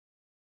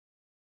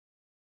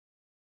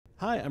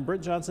Hi, I'm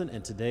Brent Johnson,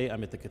 and today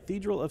I'm at the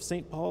Cathedral of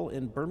St. Paul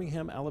in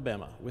Birmingham,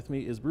 Alabama. With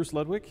me is Bruce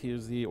Ludwick. He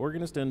is the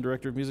organist and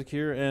director of music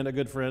here and a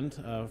good friend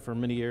for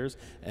many years.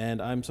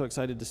 And I'm so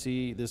excited to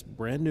see this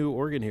brand new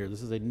organ here.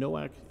 This is a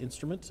Noack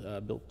instrument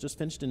built, just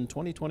finished in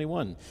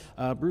 2021.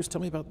 Bruce,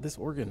 tell me about this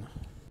organ.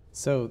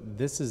 So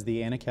this is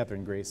the Anna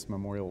Catherine Grace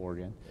Memorial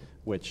Organ,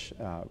 which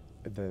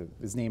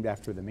is named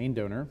after the main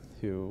donor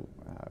who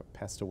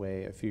passed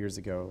away a few years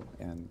ago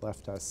and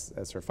left us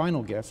as her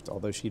final gift,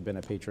 although she'd been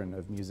a patron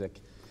of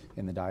music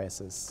in the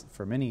diocese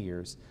for many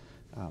years.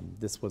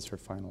 This was her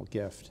final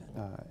gift.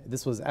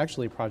 This was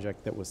actually a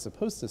project that was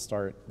supposed to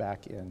start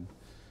back in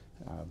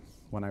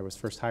when I was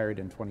first hired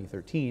in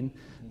 2013,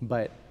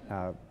 but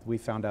we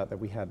found out that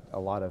we had a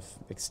lot of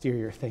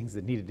exterior things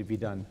that needed to be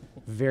done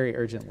very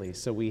urgently.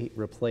 So we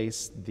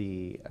replaced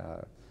the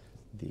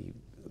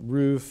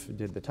roof,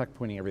 did the tuck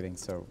pointing, everything.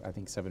 So I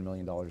think $7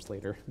 million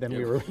later, then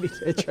we were ready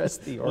to address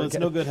the organ. Well, it's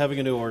no good having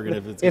a new organ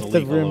if it's if going to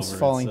the leak all room's over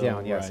falling it.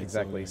 down. Yes, right,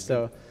 exactly.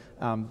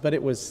 But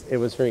it was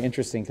very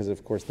interesting because,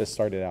 of course, this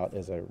started out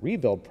as a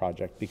rebuild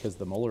project because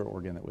the Moeller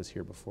organ that was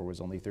here before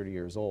was only 30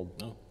 years old.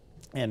 Oh.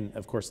 And,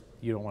 of course,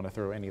 you don't want to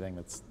throw anything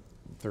that's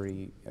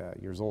 30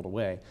 years old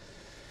away.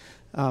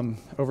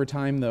 Over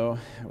time, though,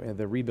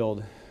 the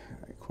rebuild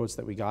quotes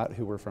that we got,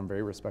 who were from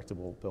very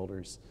respectable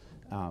builders,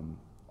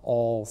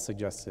 all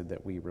suggested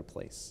that we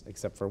replace,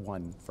 except for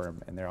one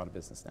firm, and they're out of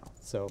business now.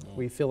 So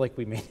we feel like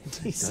we made a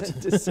decent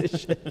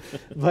decision.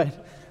 But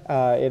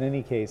in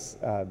any case,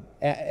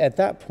 at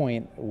that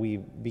point, we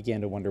began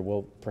to wonder,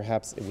 well,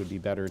 perhaps it would be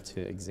better to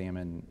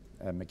examine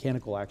a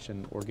mechanical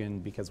action organ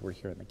because we're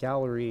here in the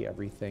gallery.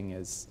 Everything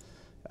is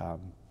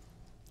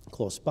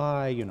close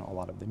by. You know, a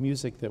lot of the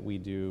music that we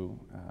do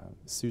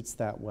suits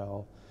that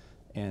well.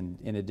 And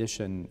in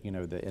addition, you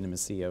know, the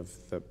intimacy of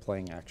the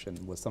playing action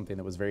was something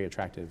that was very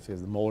attractive because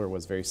the Moeller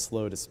was very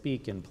slow to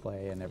speak and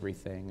play and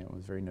everything. It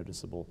was very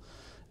noticeable.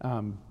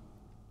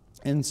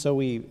 And so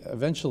we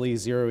eventually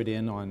zeroed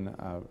in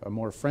on a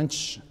more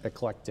French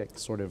eclectic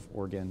sort of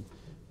organ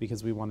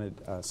because we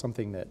wanted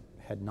something that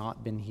had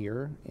not been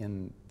here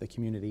in the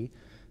community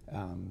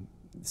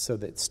so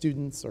that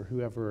students or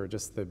whoever, or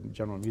just the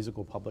general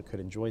musical public could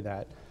enjoy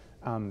that.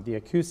 The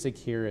acoustic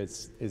here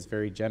is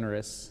very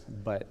generous,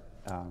 but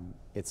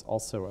it's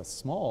also a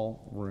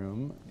small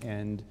room,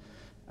 and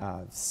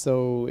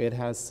so it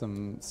has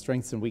some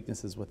strengths and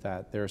weaknesses with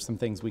that. There are some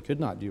things we could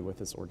not do with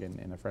this organ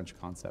in a French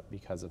concept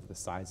because of the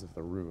size of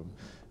the room.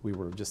 We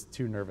were just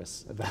too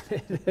nervous about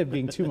it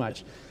being too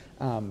much.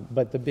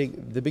 But the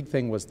big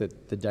thing was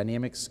that the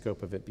dynamic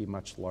scope of it be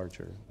much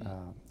larger.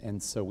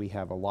 And so we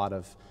have a lot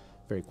of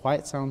very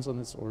quiet sounds on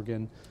this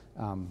organ.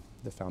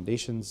 The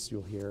foundations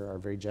you'll hear are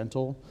very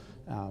gentle.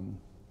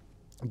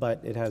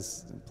 But it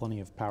has plenty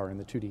of power in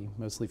the tutti,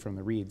 mostly from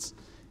the reeds.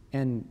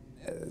 And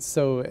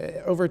so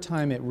over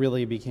time, it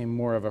really became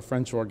more of a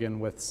French organ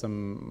with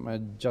some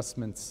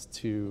adjustments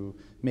to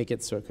make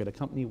it so it could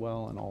accompany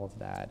well and all of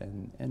that.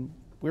 And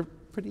we're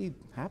pretty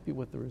happy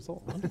with the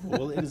result. Wonderful.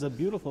 Well, it is a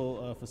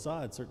beautiful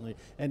facade, certainly.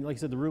 And like I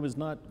said, the room is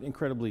not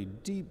incredibly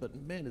deep, but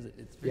man,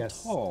 it's very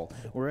tall.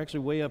 We're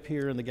actually way up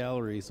here in the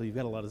gallery, so you've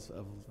got a lot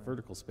of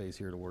vertical space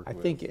here to work with. I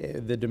think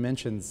the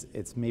dimensions,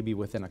 it's maybe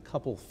within a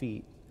couple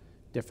feet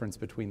difference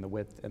between the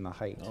width and the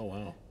height. Oh,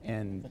 wow.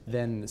 And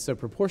then, so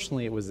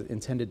proportionally, it was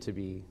intended to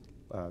be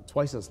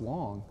twice as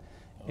long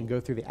and go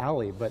through the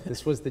alley, but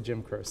this was the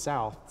Jim Crow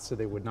South, so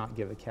they would not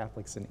give the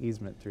Catholics an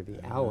easement through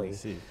the alley,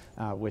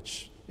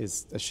 which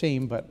is a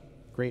shame, but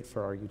great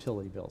for our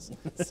utility bills.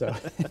 So,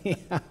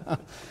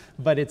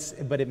 but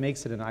it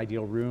makes it an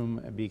ideal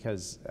room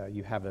because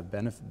you have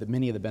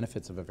many of the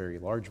benefits of a very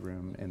large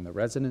room in the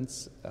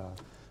residence,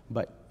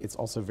 but it's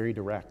also very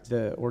direct.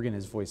 The organ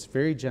is voiced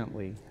very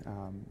gently,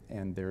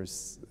 and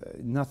there's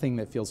nothing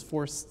that feels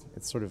forced.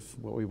 It's sort of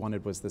what we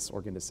wanted was this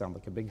organ to sound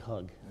like a big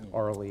hug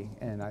orally,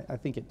 and I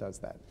think it does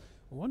that.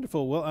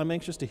 Wonderful. Well, I'm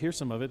anxious to hear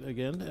some of it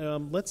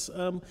again. Let's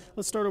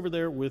start over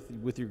there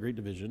with your great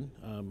division.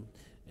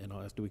 And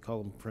I'll ask, do we call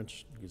them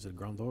French? Is it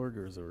Grand Orgue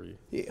or is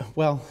it?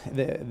 Well,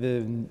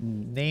 the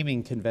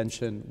naming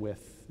convention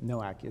with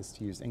Noack is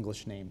to use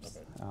English names.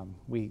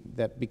 Okay.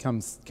 That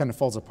kind of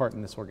falls apart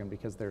in this organ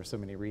because there are so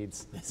many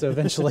reeds. So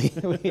eventually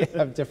we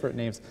have different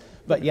names.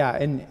 But yeah,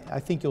 and I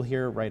think you'll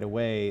hear right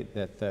away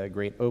that the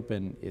Great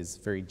Open is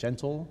very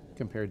gentle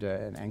compared to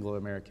an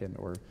Anglo-American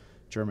or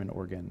German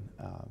organ,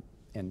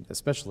 and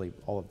especially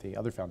all of the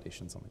other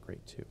foundations on the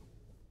Great too.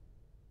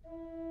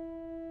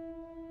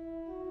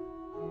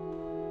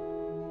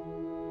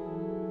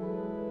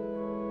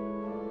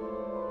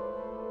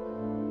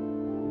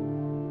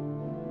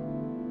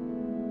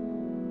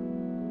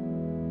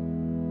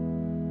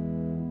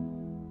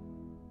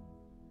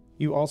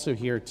 You also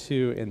hear,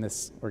 too, in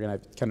this organ,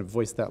 I've kind of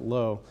voiced that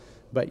low,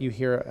 but you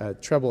hear a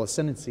treble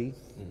ascendancy,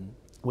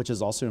 which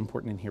is also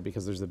important in here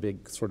because there's a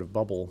big sort of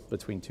bubble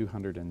between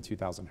 200 and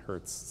 2,000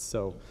 hertz.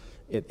 So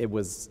it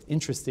was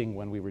interesting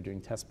when we were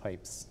doing test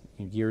pipes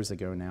years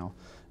ago now,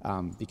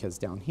 because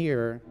down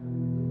here,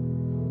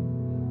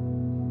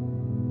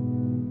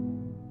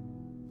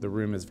 the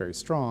room is very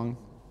strong.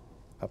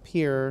 Up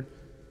here,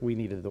 we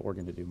needed the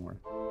organ to do more.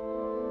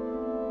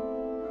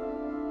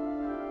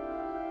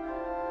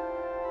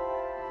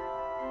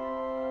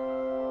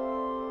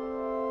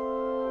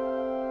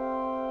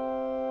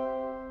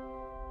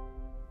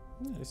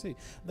 I see.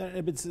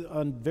 It's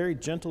a very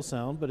gentle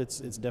sound, but it's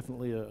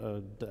definitely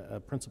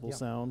a principal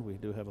sound. We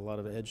do have a lot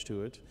of edge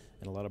to it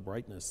and a lot of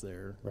brightness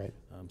there. Right.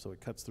 So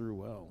it cuts through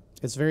well.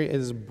 It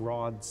is a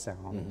broad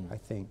sound, I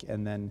think.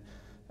 And then,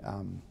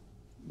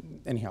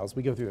 anyhow, as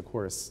we go through the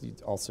chorus,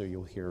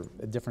 you'll hear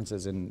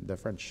differences in the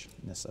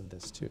Frenchness of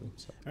this too.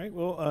 So. All right.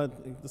 Well,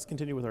 let's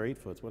continue with our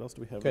 8-foots. What else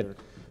do we have there?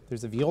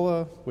 There's a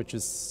viola, which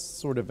is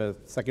sort of a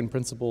second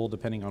principal,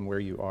 depending on where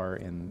you are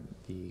in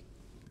the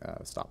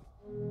stop.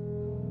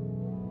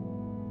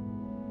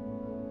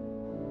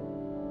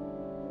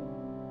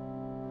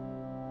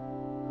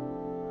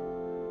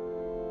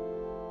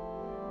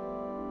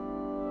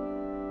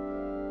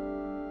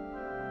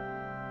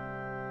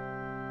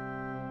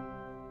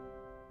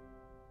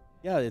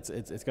 Yeah,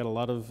 it's got a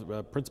lot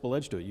of principal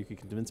edge to it. You could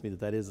convince me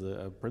that is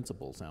a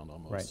principal sound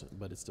almost, right.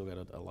 But it's still got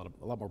a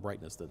lot more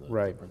brightness than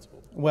the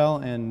principal. Well,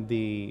 and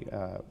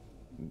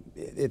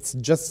it's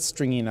just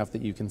stringy enough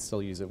that you can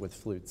still use it with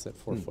flutes at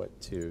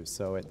 4-foot too.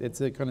 So it's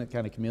a kind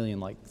of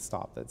chameleon-like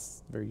stop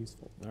that's very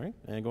useful. All right,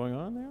 and going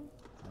on there,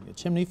 a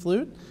chimney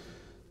flute.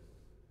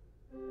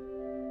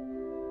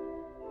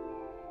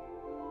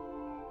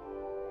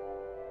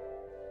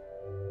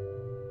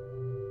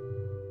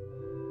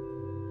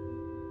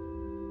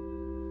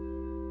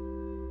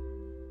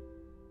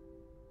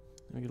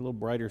 I get a little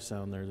brighter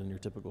sound there than your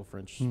typical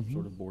French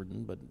sort of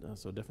Borden, but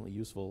so definitely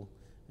useful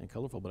and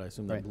colorful. But I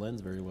assume that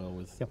blends very well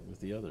with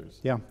the others.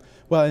 Yeah,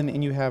 well,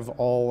 and you have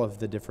all of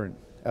the different.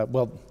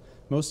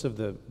 Most of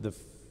the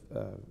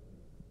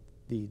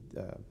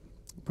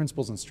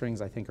principals and strings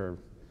I think are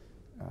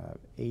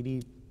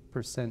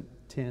 80%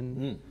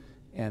 tin,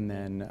 and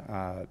then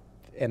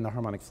and the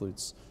harmonic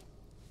flutes.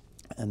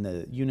 And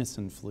the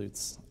unison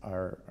flutes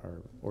or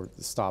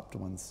the stopped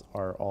ones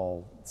are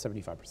all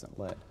 75%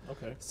 lead.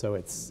 Okay. So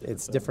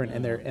it's different,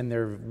 and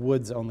they're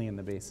woods only in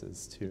the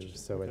bases too.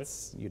 So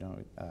it's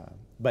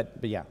but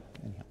yeah.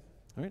 Anyhow.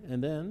 All right,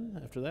 and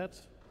then after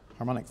that,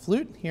 harmonic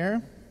flute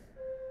here.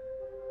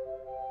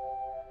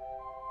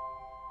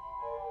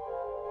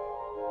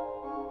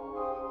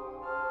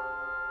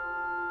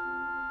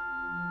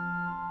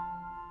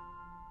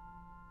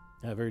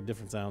 Yeah, very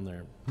different sound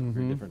there.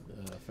 Very different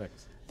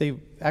effects. They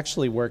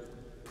actually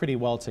work pretty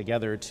well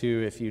together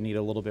too if you need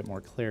a little bit more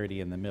clarity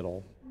in the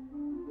middle.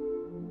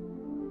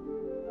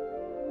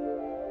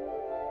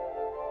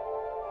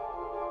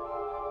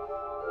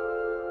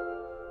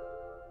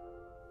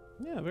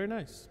 Yeah, very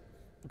nice.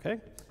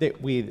 Okay.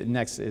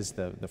 Next is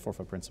the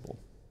 4-foot principal.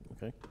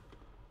 Okay.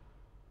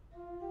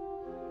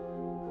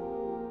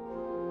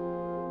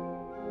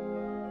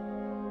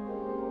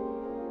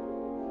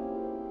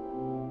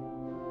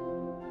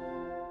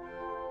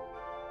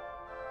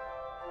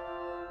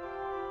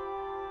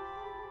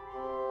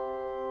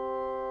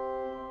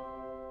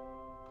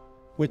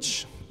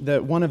 Which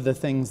one of the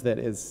things that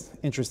is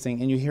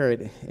interesting, and you hear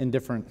it in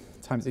different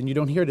times, and you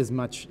don't hear it as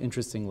much,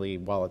 interestingly,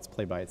 while it's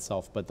played by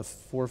itself, but the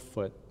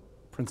 4-foot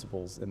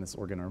principals in this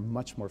organ are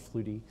much more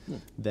fluty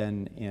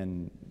than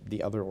in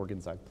the other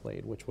organs I've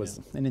played, which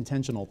was an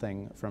intentional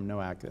thing from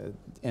Noack.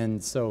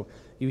 And so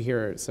you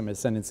hear some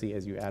ascendancy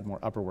as you add more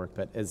upper work,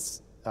 but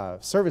as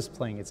service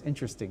playing, it's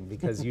interesting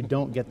because you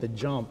don't get the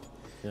jump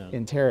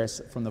in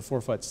terrace from the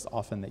 4-foots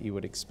often that you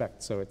would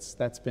expect. So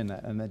that's been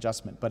an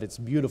adjustment, but it's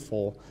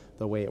beautiful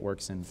the way it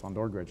works in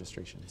Fondorgue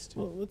registrations too.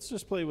 Well, let's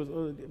just play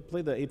the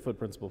 8-foot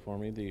principal for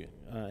me,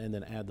 and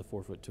then add the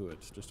 4-foot to it,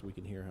 just so we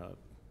can hear how it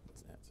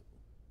adds.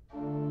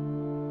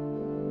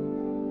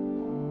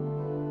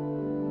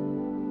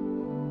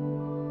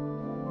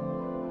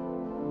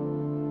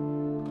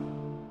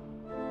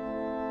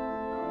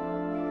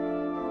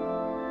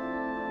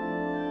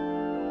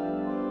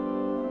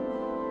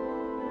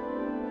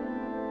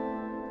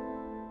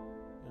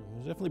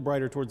 Definitely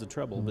brighter towards the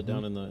treble, but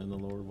down in the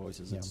lower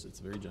voices, it's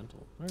very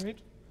gentle. All right.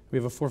 We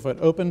have a 4-foot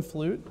open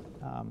flute.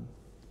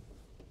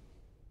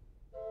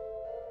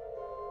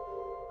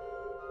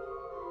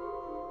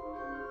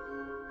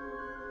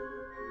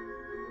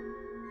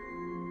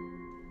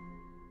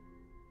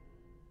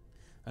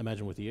 I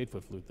imagine with the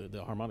 8-foot flute,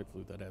 the harmonic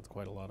flute, that adds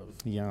quite a lot of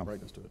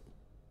brightness to it.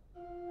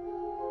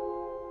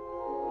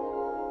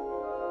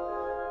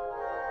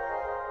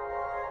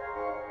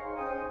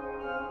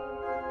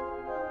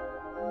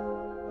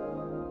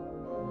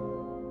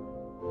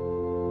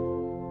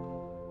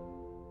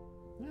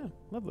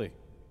 Lovely.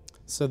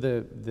 So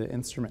the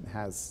instrument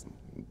has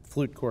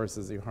flute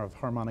choruses. You have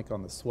harmonic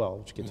on the swell,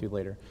 which we'll get to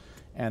later.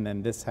 And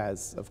then this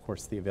has, of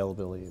course, the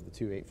availability of the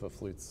 2 8-foot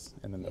flutes,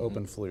 and then the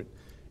open flute,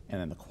 and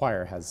then the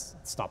choir has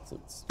stop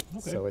flutes.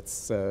 Okay. So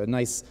it's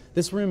nice.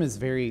 This room is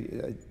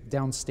very,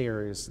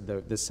 downstairs,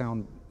 the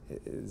sound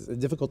is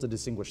difficult to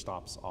distinguish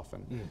stops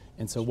often.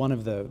 And so one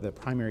of the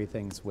primary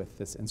things with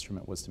this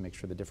instrument was to make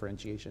sure the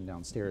differentiation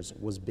downstairs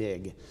was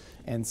big.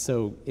 And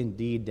so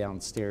indeed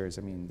downstairs,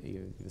 I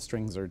mean, the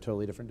strings are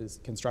totally different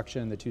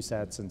construction, the two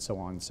sets and so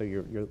on. So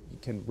you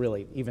can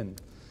really, even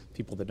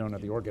people that don't know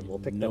the organ will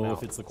pick them out. Know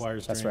if it's the choir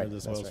string or the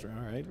swell string.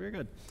 All right, very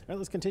good. All right,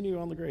 let's continue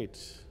on the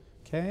great.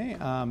 Okay,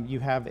 you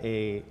have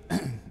a,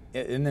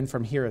 and then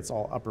from here it's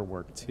all upper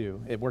work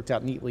too. It worked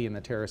out neatly in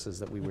the terraces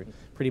that we were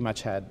pretty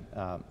much had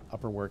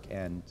upper work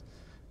and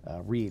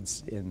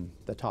reeds in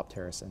the top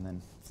terrace and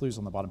then flues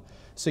on the bottom.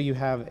 So you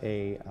have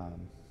a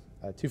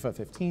 2-foot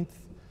 15th.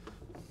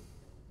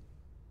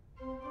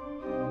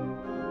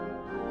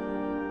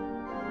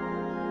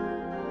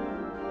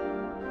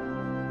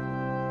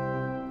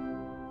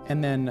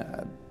 And then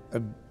a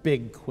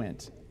big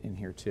quint in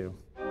here too.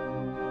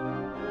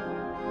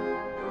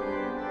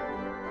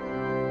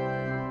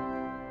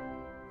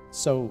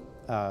 So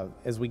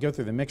as we go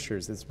through the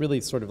mixtures, it's really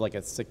sort of like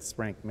a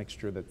 6-rank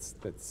mixture that's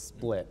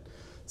split,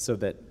 so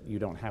that you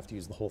don't have to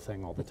use the whole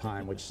thing all the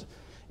time, which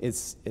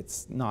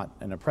it's not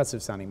an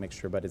oppressive sounding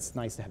mixture, but it's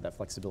nice to have that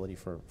flexibility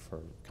for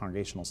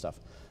congregational stuff.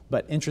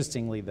 But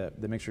interestingly,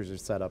 the mixtures are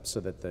set up so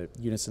that the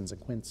unisons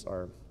and quints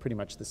are pretty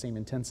much the same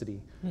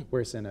intensity,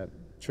 whereas in a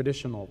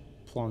traditional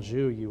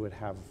plangeux you would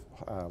have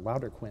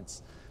louder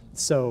quints.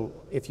 So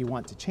if you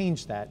want to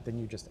change that, then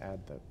you just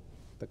add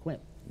the quint.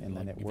 And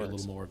then it works. A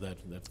little more of that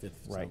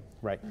fifth. Right, so.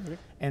 right. Okay.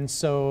 And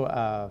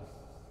so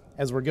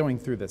as we're going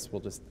through this, we'll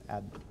just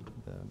add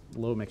the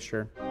low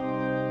mixture.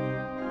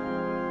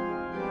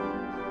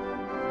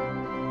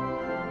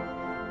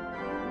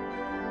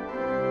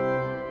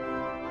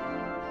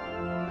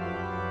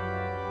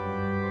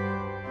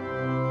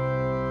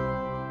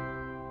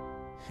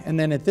 And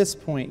then at this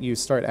point, you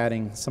start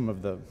adding some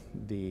of the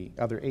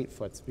other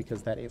 8-foots,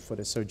 because that 8-foot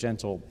is so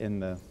gentle. In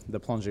the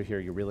plangeux here,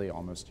 you really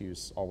almost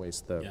use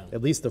always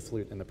at least the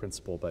flute and the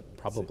principal, but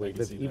probably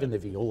even the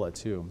viola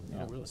too.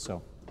 Oh, really?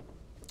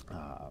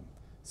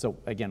 So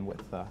again,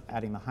 with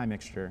adding the high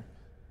mixture.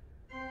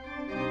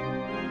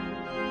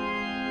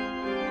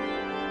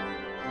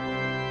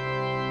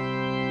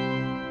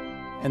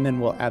 And then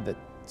we'll add the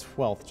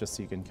 12th just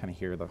so you can kind of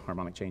hear the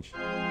harmonic change.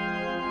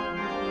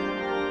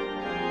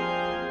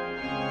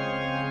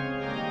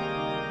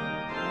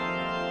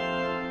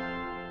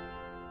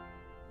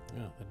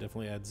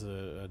 Definitely adds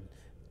a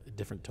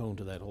different tone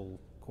to that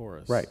whole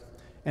chorus. Right.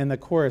 And the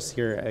chorus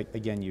here,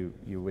 again, you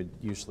would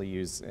usually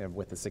use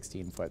with a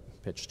 16-foot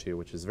pitch too,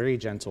 which is very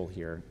gentle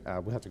here.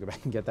 We'll have to go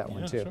back and get that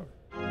one too. Sure.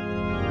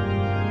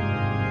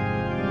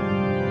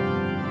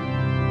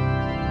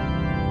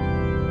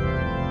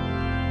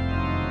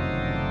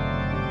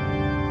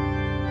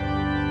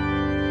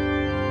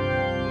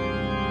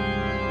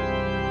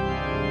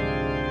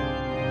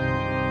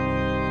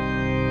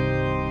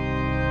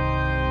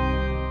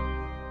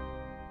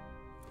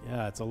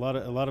 It's a lot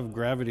of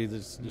gravity that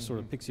just sort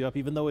of picks you up,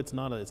 even though it's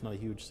not a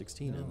huge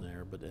 16 in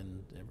there, but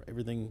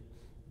everything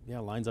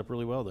lines up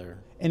really well there.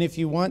 And if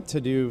you want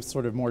to do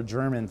sort of more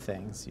German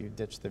things, you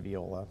ditch the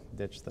viola,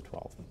 ditch the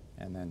 12th,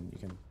 and then you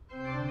can.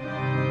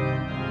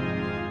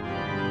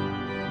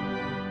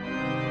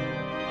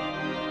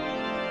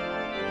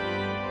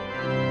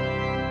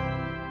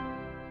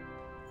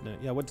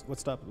 Yeah, what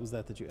stop was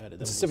that you added? That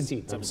was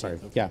 17th. I'm sorry.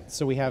 Okay. Yeah,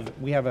 so we have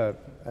a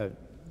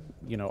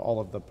all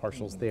of the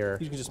partials there.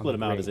 You can just split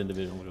them out as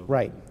individual.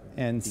 Right,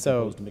 and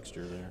so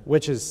mixture there.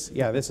 Which is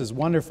this is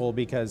wonderful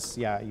because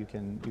you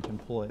can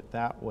pull it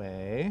that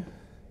way.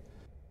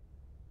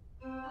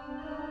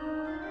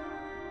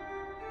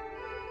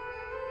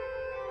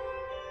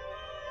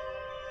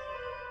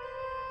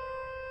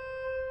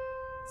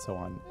 So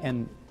on,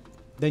 and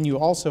then you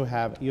also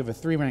have a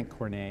 3-rank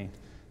cornet.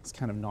 It's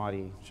kind of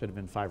naughty. Should have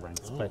been 5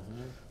 ranks, but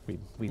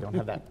we don't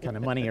have that kind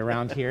of money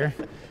around here,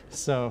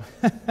 so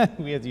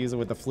we have to use it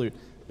with the flute.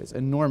 It's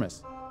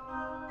enormous.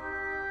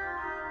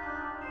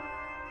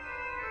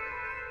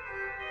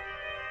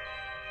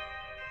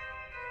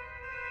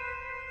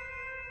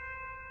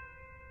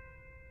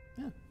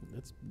 Yeah,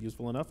 that's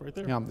useful enough right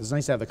there. Yeah, it's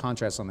nice to have the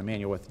contrast on the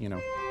manual with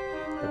the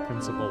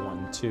principal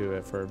one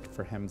too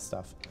for hem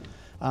stuff.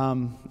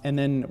 And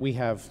then we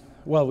have.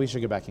 Well, we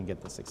should go back and get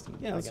the 16.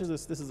 Yeah, let's do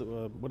this. This is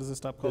what is this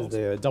stop called?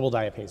 The double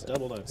diapason.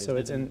 Double diapason. So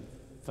it's in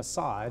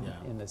facade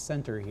in the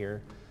center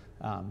here,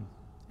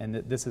 and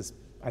this is,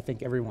 I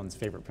think, everyone's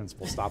favorite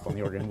principal stop on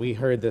the organ. We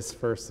heard this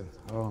first, and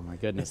oh my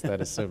goodness,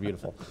 that is so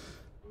beautiful.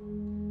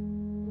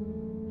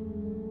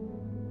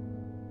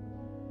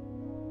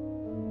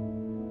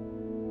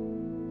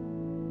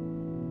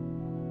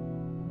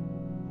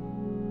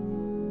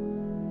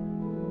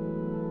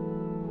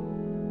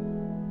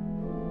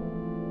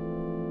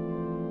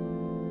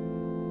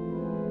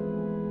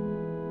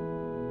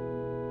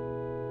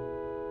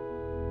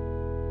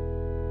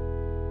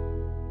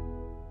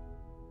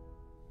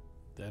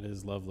 That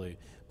is lovely.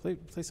 Play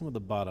some of the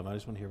bottom. I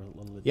just want to hear a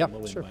little bit low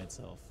end by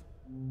itself.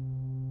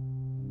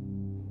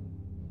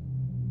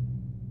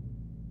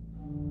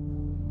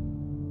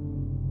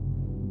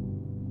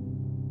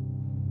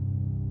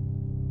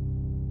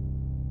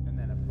 And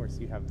then, of course,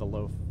 you have the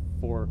low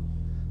 4.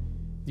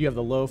 You have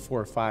the low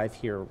 4/5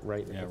 here,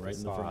 right in the right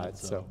in the facade. front.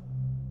 So.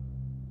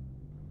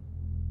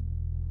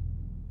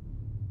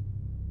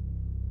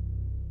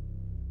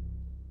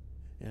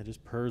 Yeah, it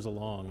just purrs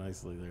along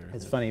nicely there.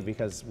 It's funny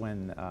because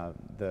when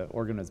the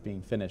organ was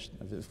being finished,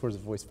 of course,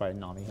 voiced by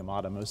Nami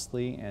Hamada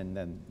mostly, and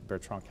then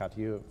Bertrand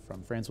Cadieux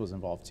from France was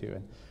involved too.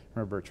 And I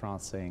remember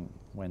Bertrand saying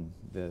when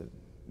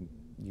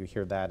you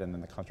hear that and then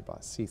the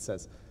contrabass, he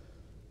says,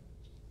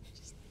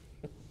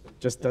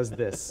 just does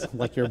this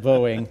like you're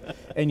bowing,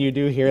 and you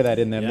do hear that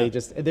in them. Yeah.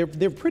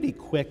 They're pretty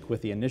quick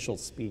with the initial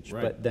speech,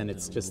 Right. but then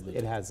it's just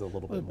it has a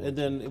little bit more. And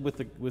then with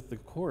the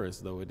chorus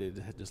though,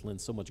 it just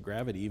lends so much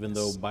gravity, even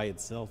though by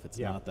itself it's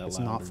not that loud. It's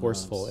not or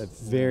forceful. not.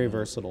 It's very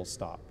versatile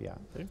stop. Yeah.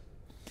 Okay.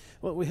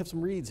 Well, we have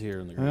some reeds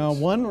here in the greens.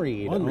 One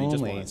reed One reed,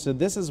 just only. one. So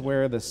this is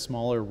where the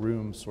smaller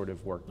room sort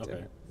of worked in.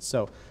 Okay.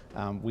 So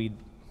we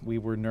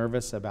were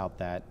nervous about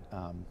that.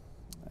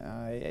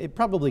 It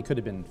probably could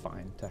have been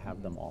fine to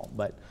have them all,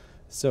 but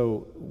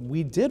so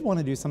we did want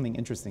to do something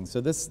interesting.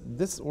 So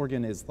this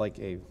organ is like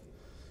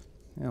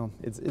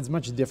it's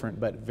much different,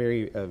 but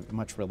very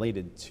much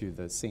related to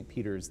the St.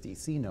 Peter's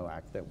DC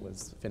Noack that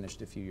was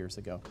finished a few years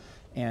ago,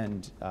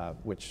 and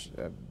which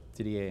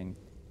Didier and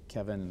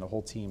Kevin and the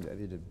whole team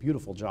did a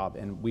beautiful job,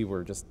 and we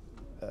were just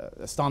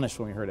astonished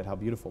when we heard it how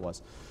beautiful it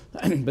was.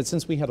 But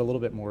since we had a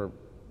little bit more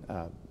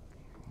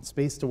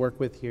space to work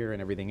with here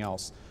and everything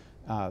else,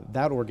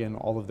 that organ,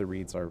 all of the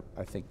reeds are,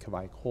 I think,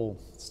 Cavaille-Coll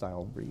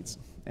style reeds.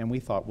 And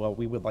we thought, well,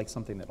 we would like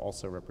something that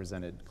also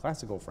represented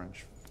classical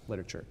French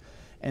literature.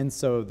 And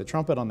so the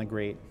trumpet on the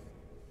grate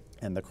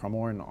and the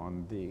cromorne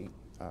on the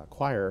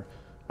choir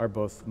are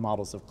both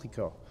models of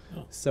Clicquot.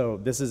 Oh. So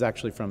this is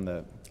actually from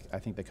I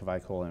think the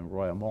Cavaille-Coll and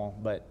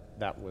Royaumont, but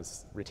that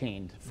was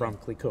retained from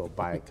Clicquot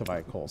by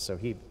Cavaille-Coll. So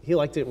he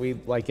liked it, we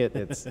like it,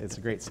 it's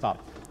a great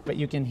stop. But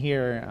you can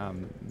hear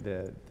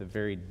the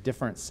very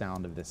different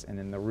sound of this, and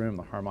in the room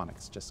the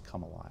harmonics just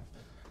come alive.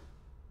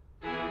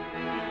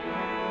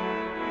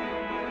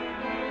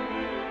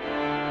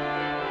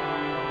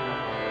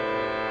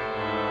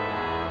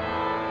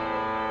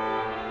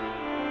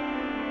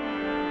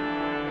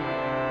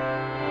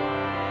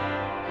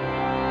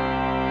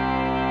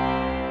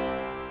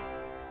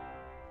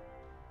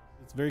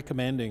 It's very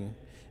commanding,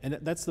 and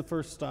that's the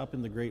first stop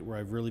in the grate where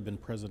I've really been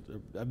present.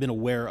 I've been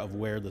aware of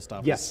where the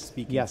stop is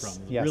speaking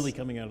from. Yes. Really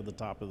coming out of the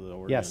top of the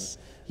organ. Yes.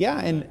 Yeah,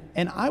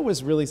 and I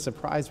was really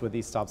surprised with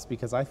these stops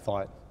because I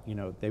thought,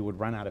 they would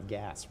run out of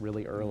gas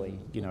really early.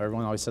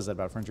 Everyone always says that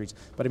about French reeds,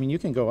 but I mean, you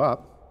can go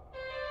up.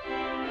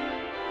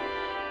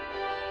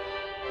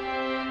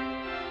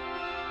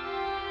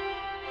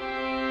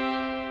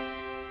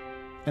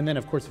 And then,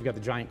 of course, we've got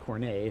the giant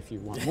cornet if you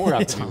want more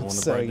up top.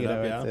 So,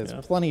 there's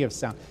plenty of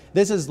sound.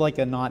 This is like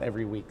a not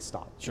every week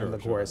stop in the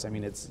chorus. I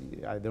mean,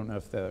 I don't know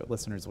if the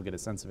listeners will get a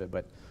sense of it,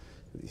 but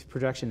the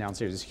projection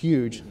downstairs is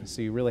huge,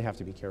 so you really have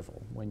to be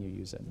careful when you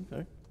use it.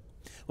 Okay.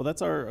 Well,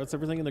 that's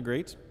everything in the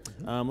grate.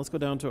 Let's go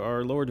down to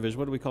our lower division.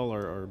 What do we call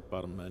our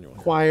bottom manual?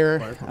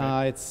 Choir.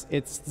 Okay.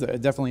 It's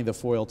definitely the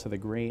foil to the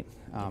grate.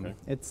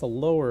 It's a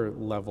lower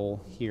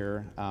level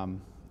here,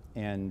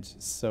 and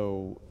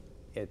so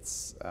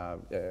it's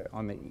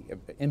on the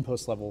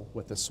impost level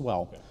with the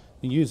swell. Okay.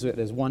 You use it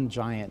as one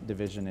giant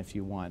division if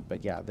you want,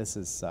 but yeah, this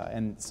is,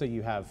 and so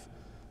you have,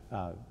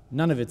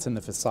 none of it's in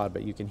the facade,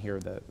 but you can hear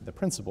the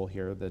principal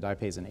here, the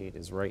diapason 8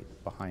 is right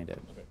behind it.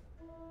 Okay.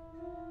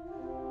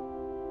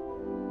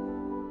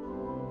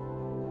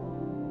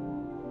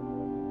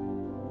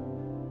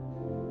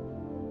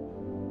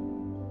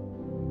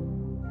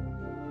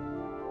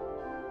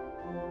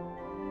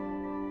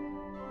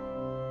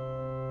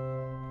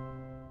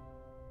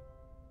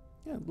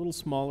 A little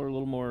smaller, a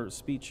little more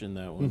speech in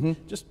that one.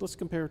 Just let's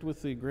compare it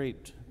with the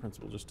grate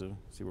principle just to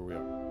see where we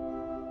are.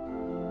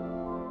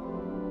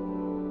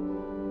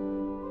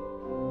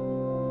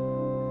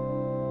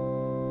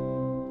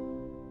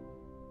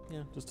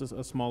 Yeah, just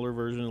a smaller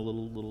version, a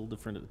little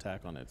different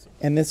attack on it. So.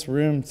 And this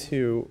room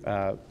too,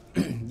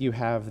 you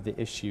have the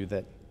issue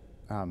that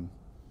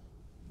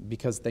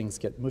because things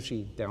get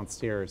mushy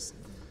downstairs,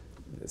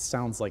 it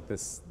sounds like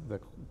the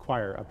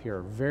choir up here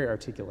are very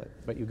articulate,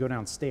 but you go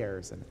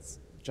downstairs and it's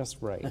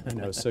just right,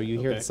 so you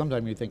hear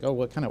sometimes you think, oh,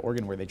 what kind of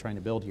organ were they trying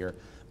to build here?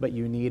 But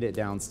you need it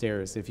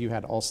downstairs. If you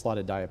had all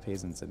slotted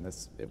diapasons in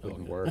this, it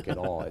wouldn't work at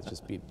all. It'd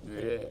just be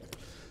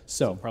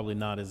so probably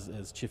not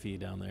as chiffy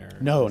down there.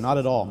 No, not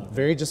at all.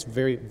 Very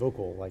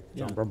vocal, like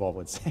John Brumball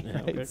would say. Yeah,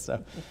 right? okay.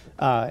 So,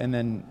 and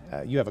then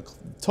you have a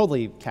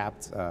totally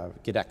capped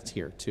gedect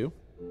here too.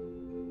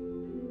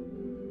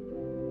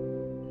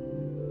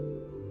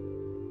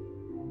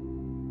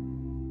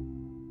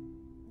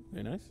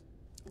 Very nice.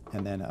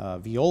 And then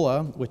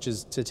viola, which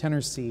is to tenor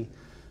C.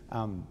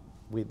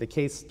 The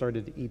case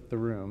started to eat the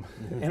room,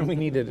 and we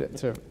needed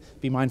to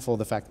be mindful of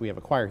the fact that we have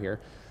a choir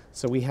here.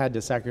 So we had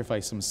to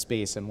sacrifice some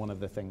space, and one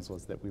of the things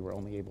was that we were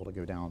only able to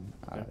go down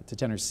to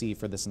tenor C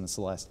for this in the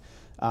Celeste.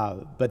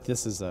 But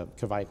this is a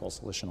Cavaille-Coll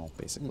solutional,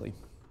 basically.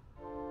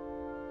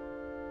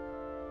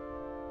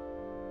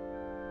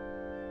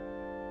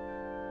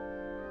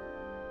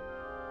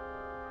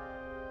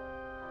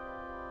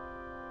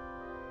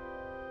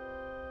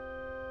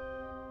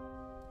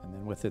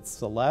 with its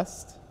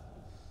Celeste.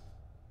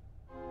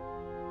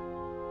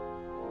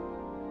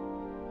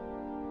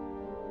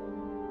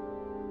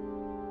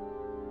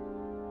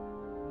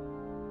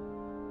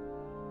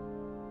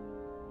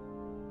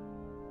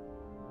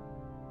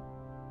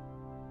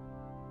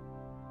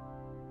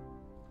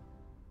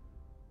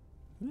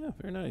 Yeah,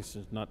 very nice.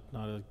 It's not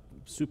a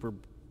super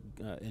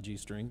edgy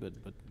string, but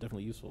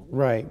definitely useful.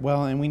 Right.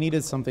 Well, and we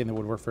needed something that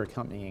would work for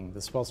accompanying. The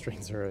swell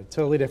strings are a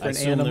totally different I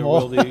assume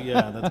animal. there will be,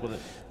 yeah, that's what it.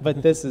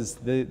 But this is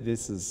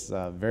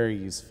very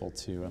useful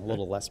too, and a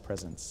little less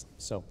presence.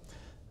 So,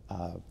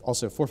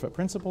 also 4-foot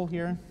principal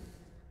here.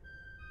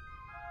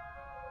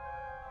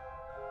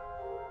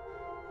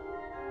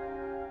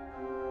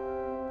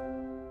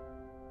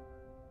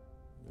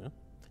 Yeah,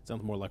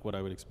 sounds more like what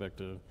I would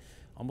expect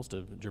almost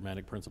a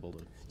Germanic principle to.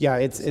 Yeah,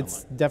 it's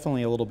like.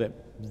 definitely a little bit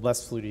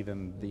less fluty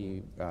than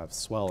the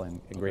swell and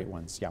great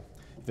ones. Yeah,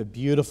 the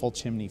beautiful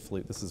chimney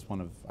flute. This is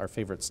one of our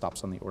favorite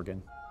stops on the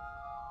organ.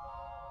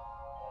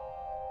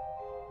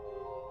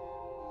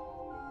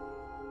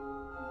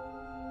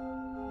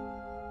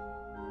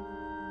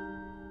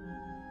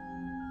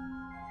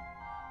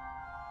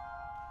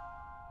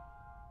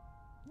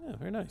 Yeah,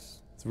 very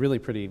nice. It's really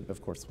pretty,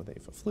 of course, with a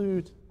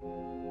flute.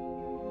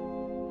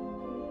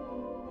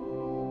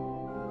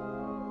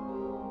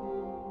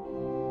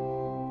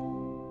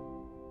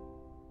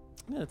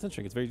 Yeah, it's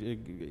interesting.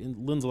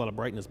 It lends a lot of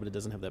brightness, but it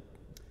doesn't have that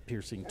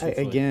piercing two-foot.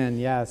 Again,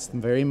 yes, I'm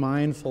very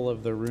mindful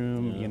of the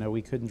room. Yeah. You know,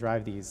 we couldn't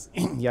drive these.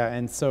 Yeah,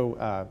 and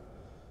so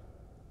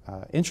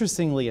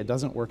interestingly, it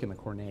doesn't work in the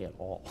cornet at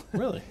all.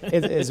 Really?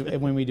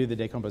 When we do the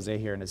décomposé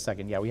here in a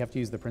second, yeah, we have to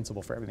use the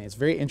principal for everything. It's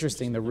very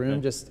interesting. The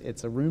room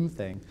it's a room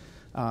thing.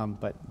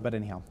 But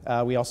anyhow,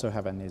 we also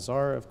have a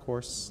Nizar, of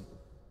course.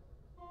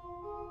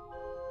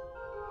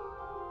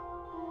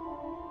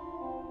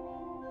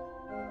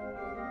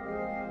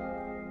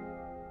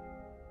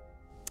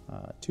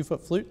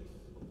 2-foot flute.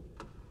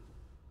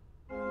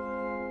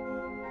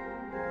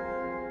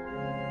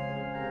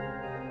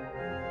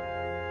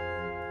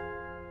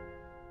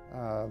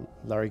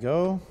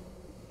 Larigot.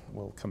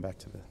 We'll come back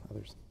to the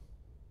others.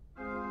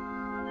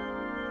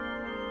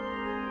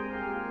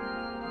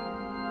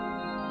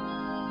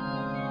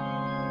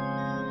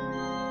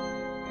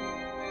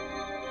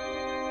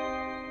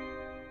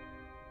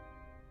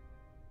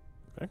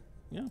 Okay.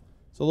 Yeah.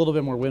 So a little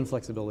bit more wind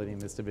flexibility in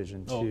this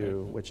division too,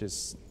 okay. which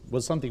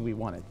was something we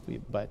wanted,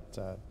 but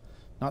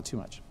not too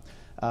much.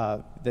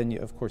 Then,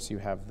 of course, you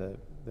have the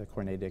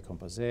cornet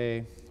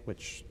décomposé,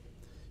 which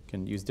you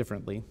can use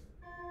differently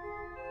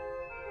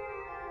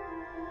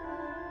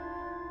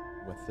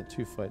with the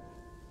 2-foot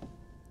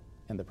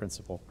and the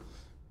principal.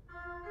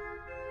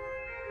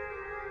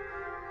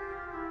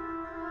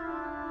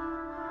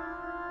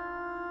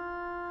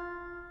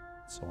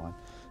 So on.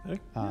 Okay.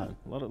 Yeah,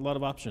 a lot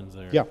of options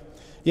there. Yeah.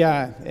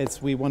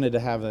 We wanted to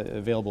have it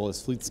available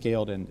as flute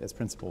scaled and as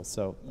principals.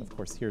 So of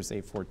course here's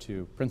a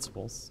 4/2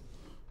 principals.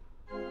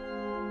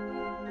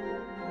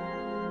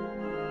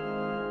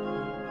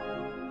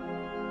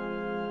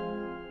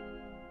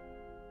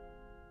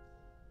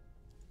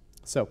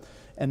 So,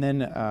 and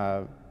then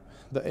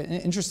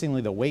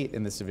interestingly, the weight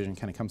in this division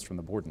kind of comes from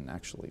the Borden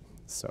actually.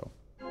 So.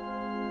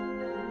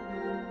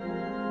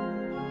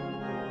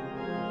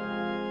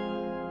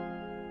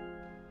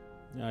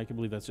 Yeah, I can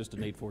believe that's just an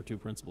 8/4/2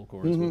 principal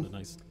chorus with a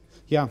nice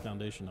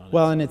foundation on it.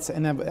 Well, and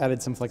that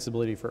added some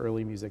flexibility for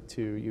early music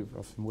too. You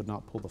often would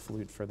not pull the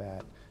flute for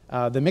that.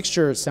 The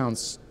mixture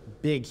sounds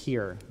big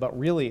here, but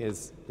really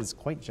is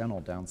quite gentle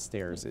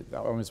downstairs. It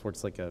almost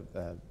works like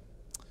a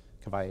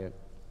cavaille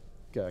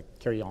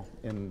carillon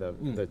in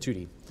the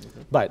tutti,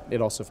 but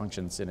it also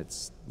functions in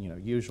its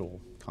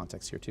usual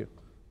context here too.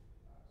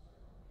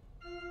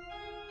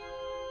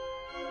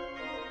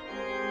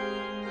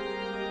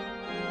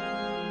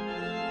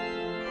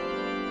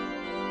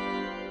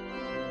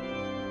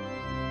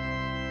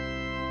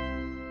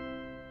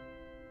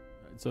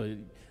 So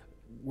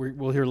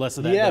we'll hear less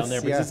of that down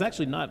there, because it's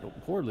actually not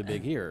horribly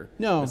big here.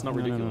 No, it's not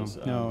ridiculous.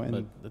 No,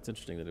 but that's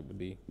interesting that it would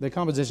be. The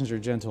compositions are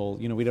gentle.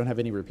 We don't have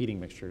any repeating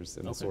mixtures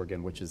in this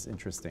organ, which is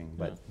interesting,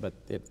 but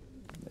it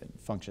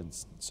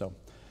functions. So,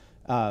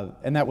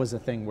 and that was a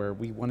thing where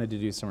we wanted to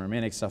do some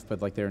romantic stuff, but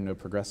there are no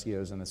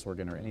progressios in this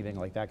organ or anything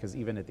like that, because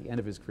even at the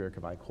end of his career,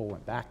 Cavaille Cole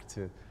went back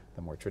to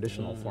the more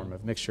traditional form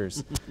of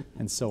mixtures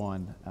and so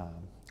on.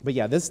 But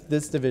yeah, this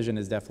division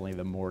is definitely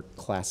the more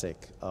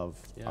classic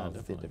of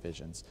the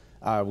divisions.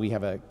 We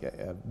have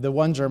the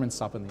one German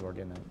stop in the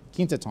organ,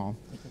 quinte ton.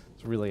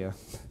 It's really a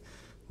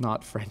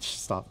not French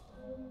stop.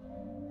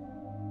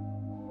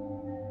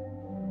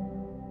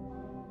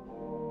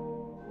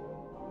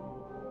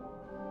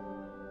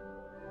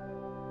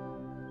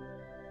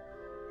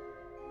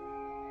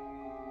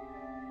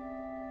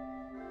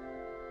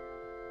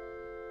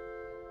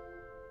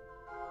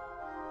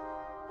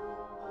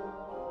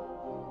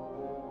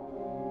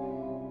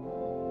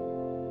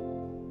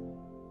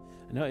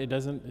 No, it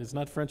doesn't. It's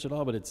not French at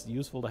all, but it's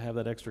useful to have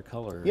that extra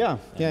color. Yeah,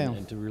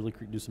 and to really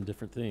do some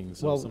different things.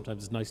 So Well,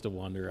 sometimes it's nice to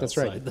wander That's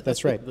outside. right.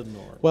 That's right. The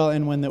norm. Well,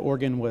 and when the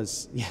organ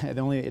was,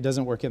 it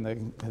doesn't work in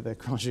the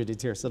Crochet de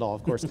Tierce at all,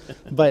 of course,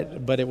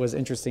 but it was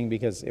interesting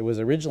because it was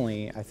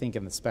originally, I think,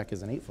 in the spec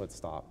as an 8-foot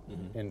stop,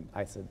 and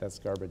I said that's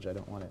garbage. I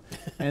don't want it.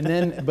 And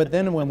then, but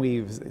then when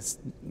we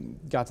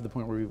got to the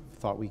point where we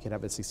thought we could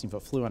have a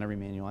 16-foot flue on every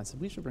manual, I said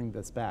we should bring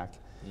this back.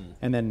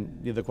 And then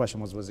the question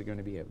was it going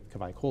to be a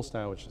Kavai Cole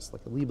style, which is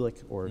like a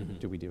Lieblich, or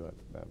do we do a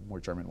more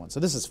German one? So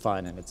this is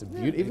fun, and it's a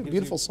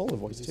beautiful solo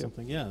voice too.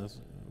 Something, yeah. I was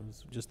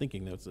just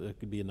thinking that it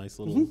could be a nice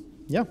little.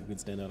 Yeah, you could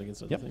stand out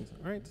against other things.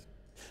 All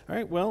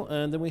right. Well,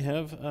 and then we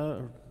have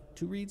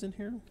 2 reeds in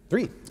here.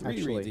 3 Three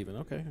actually. reeds even.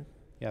 Okay.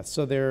 Yeah.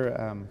 So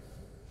they're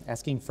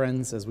asking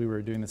friends as we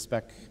were doing the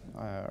spec.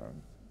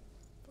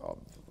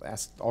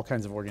 Asked all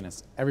kinds of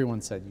organists. Everyone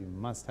said you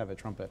must have a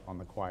trumpet on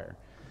the choir.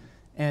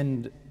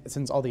 And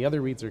since all the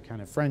other reeds are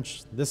kind of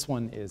French, this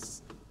one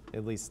is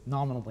at least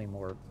nominally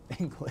more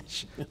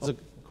English. It's a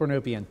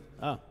cornopian.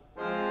 Ah.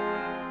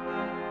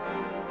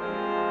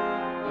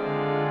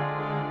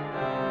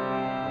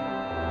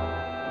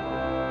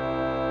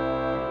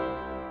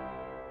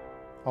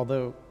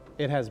 Although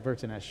it has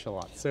Bertinès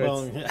Chalot,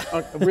 so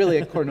it's really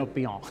a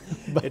cornopian.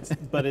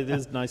 But it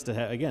is nice to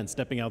have, again,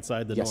 stepping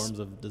outside the Yes. norms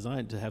of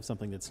design, to have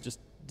something that's just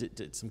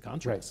some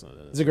contrast. Right.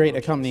 It's a great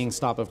accompanying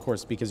stop, of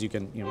course, because you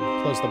can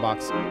close the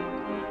box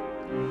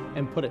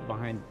and put it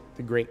behind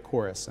the great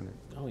chorus, and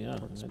Oh yeah.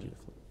 it works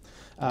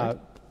beautifully.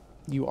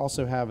 You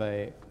also have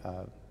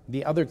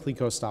the other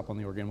Clicquot stop on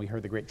the organ. We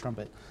heard the great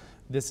trumpet.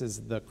 This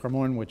is the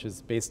Cremorne, which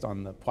is based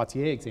on the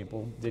Poitiers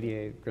example.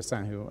 Didier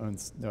Gressin, who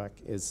owns Noack,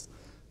 is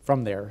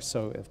from there.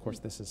 So, of course,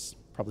 this is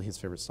probably his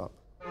favorite stop.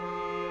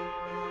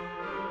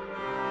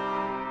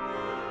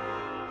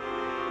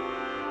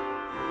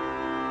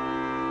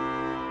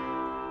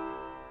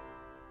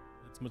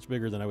 It's much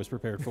bigger than I was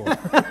prepared for.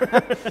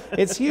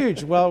 It's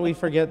huge. Well, we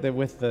forget that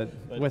with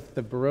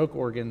the Baroque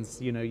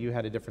organs, you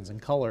had a difference in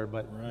color,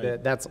 but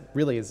Right. that's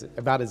really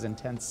about as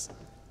intense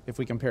if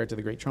we compare it to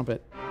the great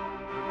trumpet.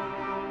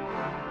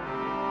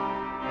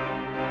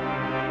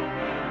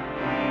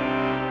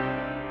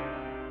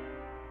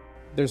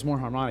 There's more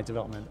harmonic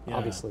development,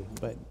 obviously,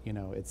 but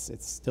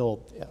it's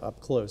still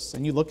up close.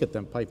 And you look at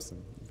them pipes,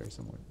 and very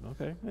similar.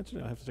 Okay,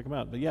 I have to check them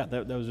out. But yeah,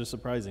 that was just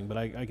surprising. But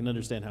I can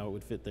understand how it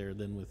would fit there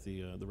then with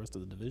the rest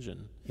of the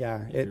division.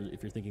 Yeah,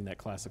 if you're thinking that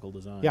classical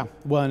design. Yeah,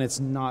 well, and it's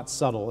not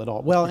subtle at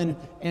all. Well,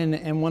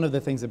 and one of the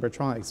things that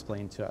Bertrand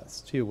explained to us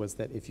too was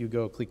that if you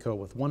go Clicquot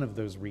with one of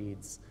those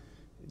reeds,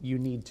 you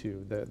need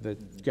to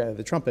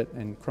the trumpet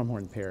and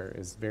crumhorn pair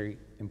is very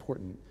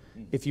important.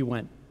 If you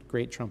went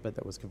great trumpet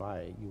that was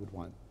Kavai, you would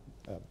want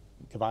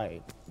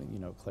Kavai,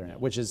 clarinet,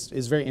 which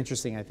is very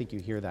interesting. I think you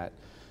hear that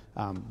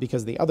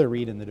because the other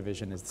reed in the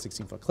division is the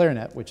 16-foot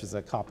clarinet, which is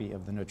a copy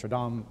of the Notre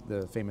Dame,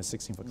 the famous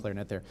 16-foot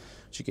clarinet there,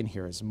 which you can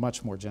hear is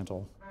much more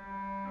gentle.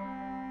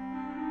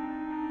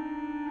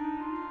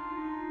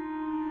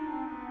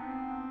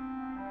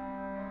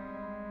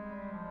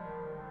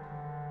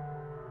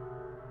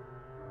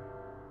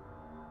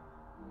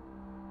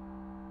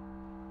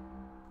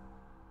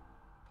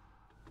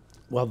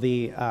 Well,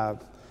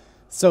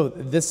 so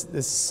this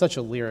is such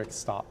a lyric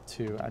stop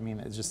too. I mean,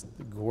 it's just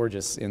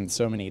gorgeous in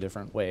so many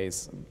different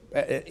ways.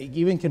 It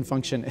even can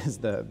function as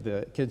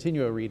the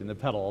continuo reed in the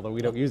pedal, although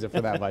we don't use it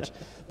for that much.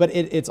 But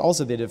it's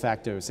also the de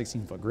facto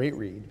 16-foot great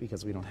reed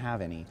because we don't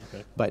have any.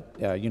 Okay. But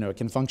it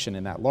can function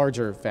in that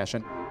larger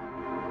fashion.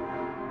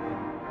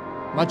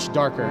 Much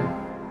darker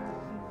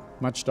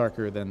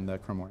than the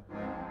Cremorne.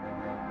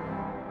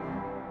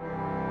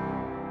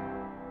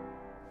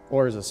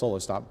 Or as a solo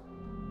stop.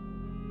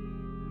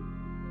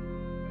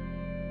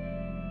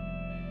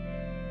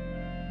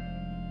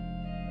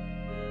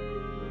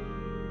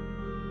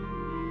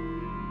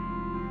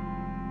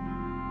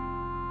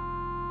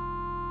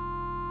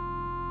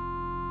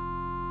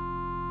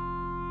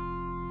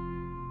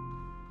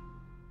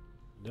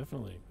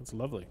 Definitely, it's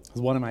lovely. It's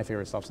one of my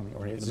favorite stops on the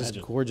organ. It's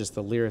just gorgeous.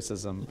 The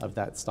lyricism of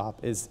that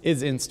stop is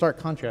in stark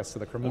contrast to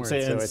the Cremorne.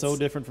 It's so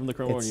different from the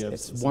Cremorne.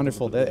 It's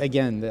wonderful. The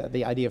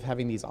idea of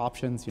having these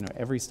options.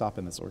 Every stop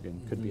in this organ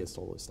could be a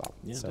solo stop.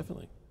 Yeah,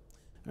 definitely.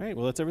 All right,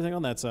 well, that's everything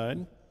on that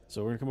side.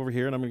 So we're gonna come over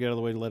here, and I'm gonna get out of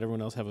the way to let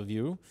everyone else have a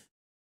view.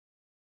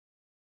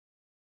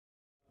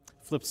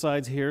 Flip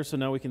sides here, so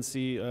now we can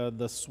see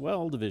the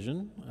Swell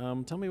division.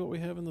 Tell me what we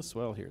have in the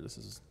Swell here.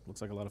 This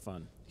looks like a lot of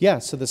fun. Yeah,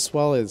 so the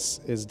Swell is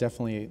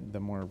definitely the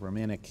more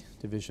romantic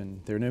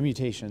division. There are no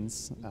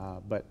mutations,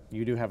 but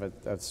you do have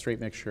a straight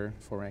mixture,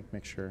 4-rank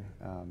mixture,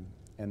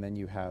 and then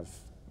you have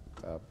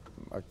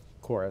a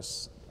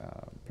chorus,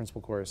 principal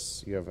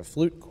chorus. You have a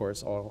flute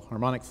chorus, all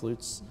harmonic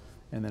flutes,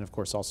 and then of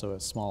course also a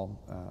small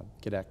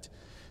gedect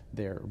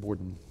there,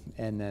 Borden,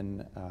 and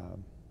then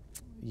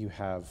you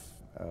have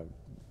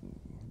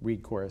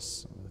reed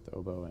chorus, with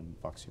oboe and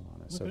vox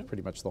humana. So Okay.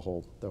 pretty much the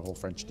whole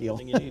French deal.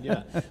 Everything you need,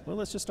 yeah. Well,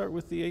 let's just start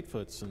with the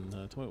 8-foots and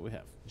tell me what we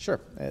have. Sure.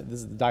 This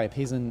is the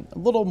diapason, a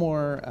little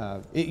more,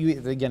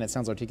 again, it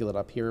sounds articulate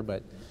up here,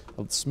 but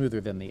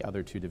smoother than the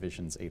other 2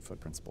 divisions' 8-foot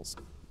principles.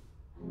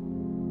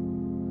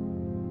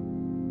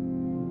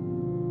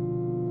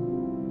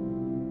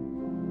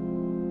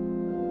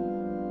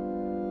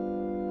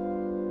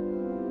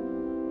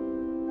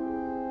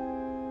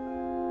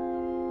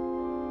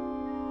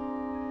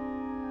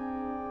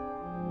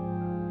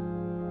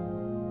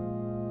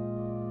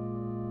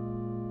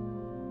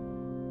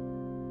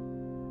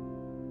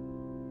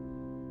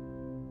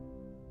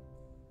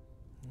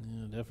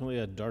 Definitely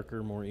a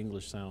darker, more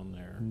English sound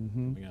there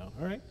coming out.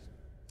 All right.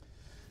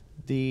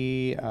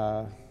 The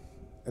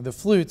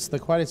flutes, the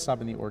quietest stop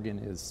in the organ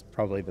is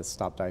probably the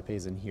stop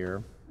diapason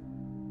here.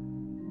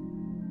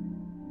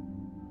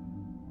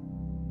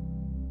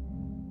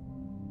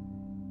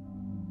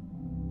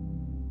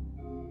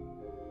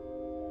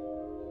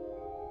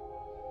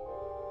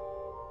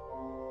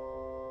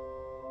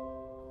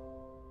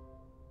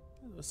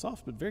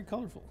 Soft but very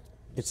colorful.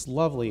 It's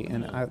lovely,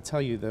 and I'll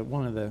tell you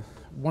that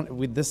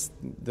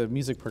the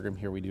music program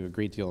here, we do a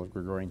great deal of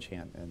Gregorian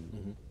chant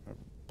and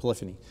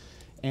polyphony,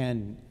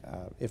 and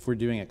if we're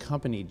doing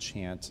accompanied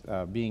chant,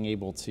 being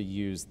able to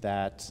use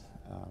that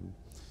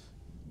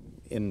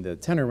in the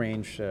tenor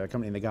range,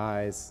 accompanying the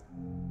guys.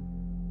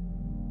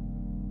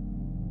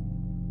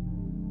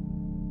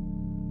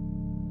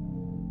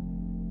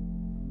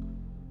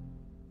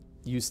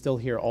 You still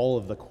hear all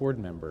of the chord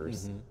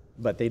members.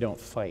 But they don't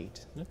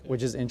fight,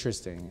 which is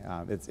interesting.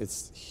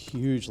 It's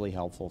hugely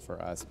helpful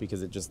for us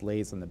because it just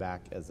lays in the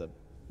back as a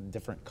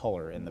different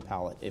color in the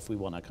palette if we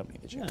want to accompany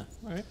the chant.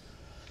 Yeah, all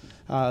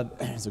right.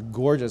 It's a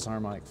gorgeous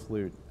harmonic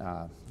flute,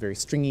 very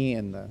stringy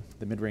in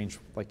the mid-range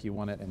like you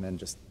want it, and then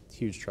just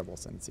huge treble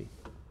ascendancy.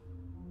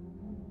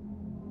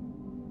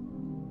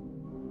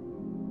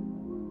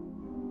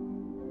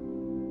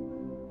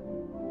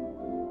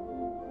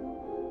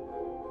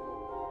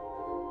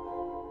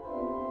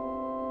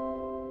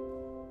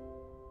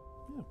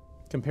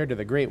 Compared to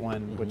the great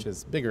one, which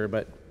is bigger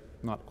but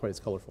not quite as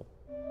colorful.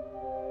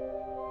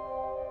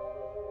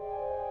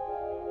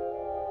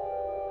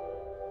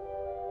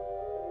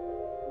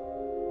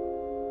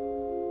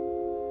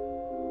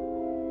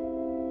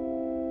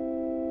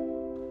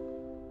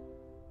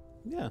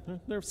 Yeah,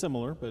 they're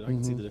similar, but I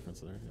can see the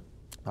difference there.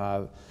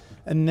 Yeah.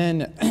 And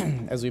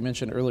then, as we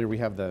mentioned earlier, we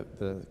have the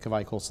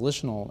Kavai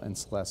Consolational and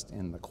Celeste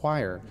in the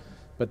choir,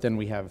 but then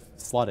we have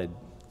slotted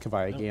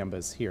Kavai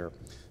gambas here.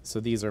 So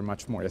these are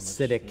much more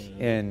acidic,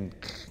 and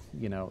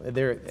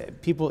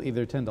people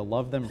either tend to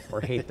love them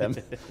or hate them.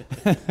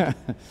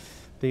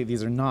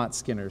 These are not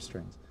Skinner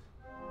strings.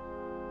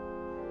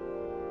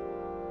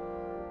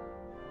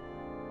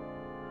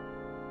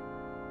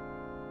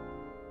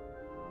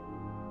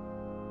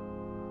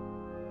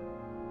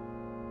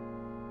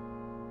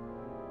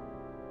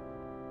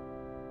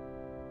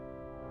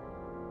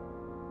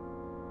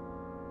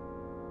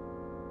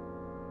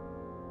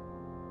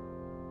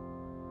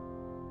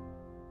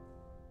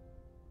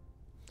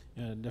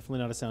 Yeah, definitely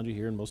not a sound you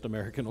hear in most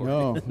American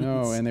organs.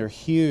 No, and they're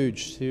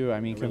huge too. I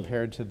mean, Really?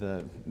 compared to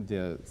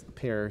the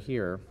pair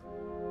here,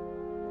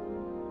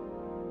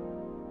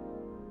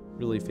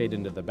 really fade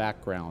into the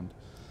background.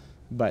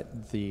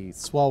 But the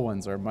Swell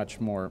ones are much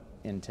more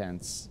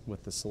intense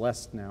with the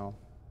Celeste now.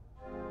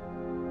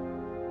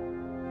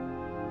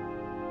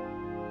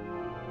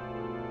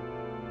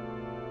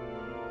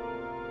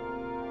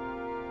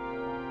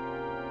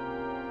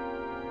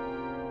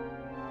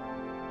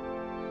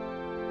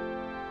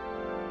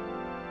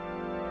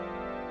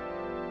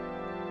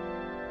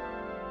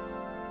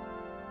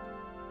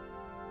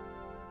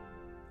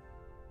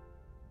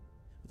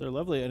 They're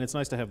lovely, and it's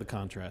nice to have the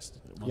contrast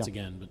once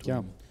again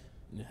between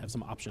have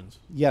some options.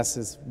 Yes,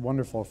 it's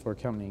wonderful for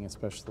accompanying,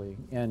 especially.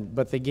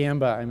 But the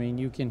gamba, I mean,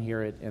 you can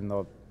hear it in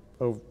the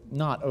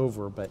not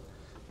over, but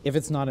if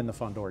it's not in the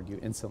fond org, you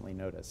instantly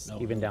notice.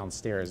 Even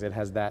downstairs, it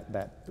has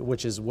that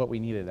which is what we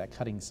needed, that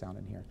cutting sound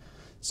in here.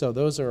 So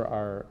those are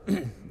our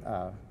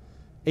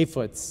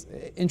 8-foots.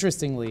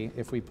 Interestingly,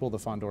 if we pull the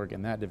fond org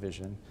in that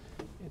division,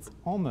 it's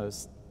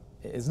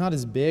not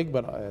as big,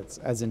 but it's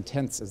as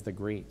intense as the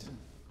great.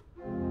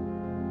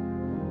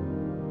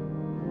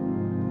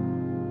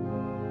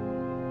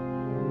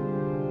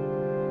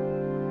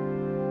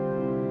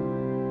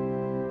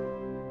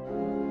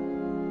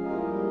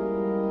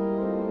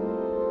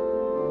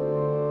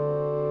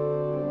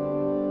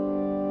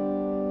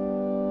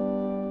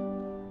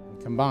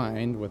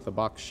 Combined with the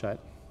box shut.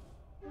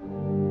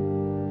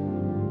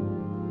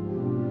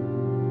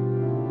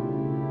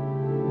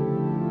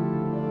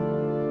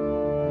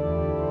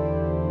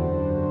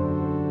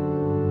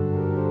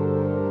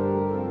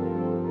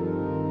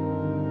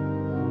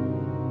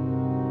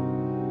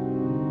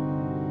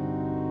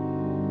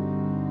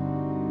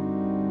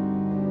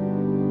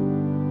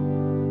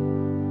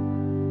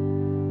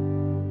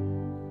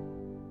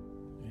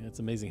 Yeah, it's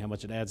amazing how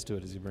much it adds to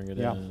it as you bring it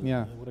Yeah, in.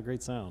 yeah. What a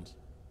great sound.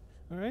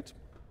 All right.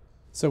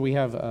 So we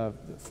have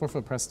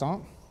 4-foot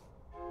prestant.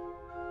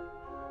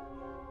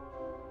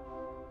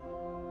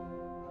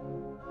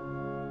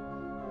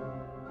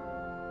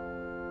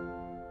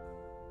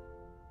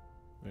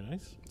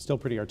 Nice. Still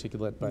pretty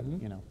articulate, but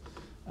you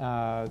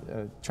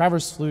know.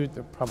 Traverse flute,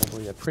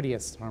 probably the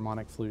prettiest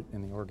harmonic flute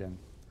in the organ.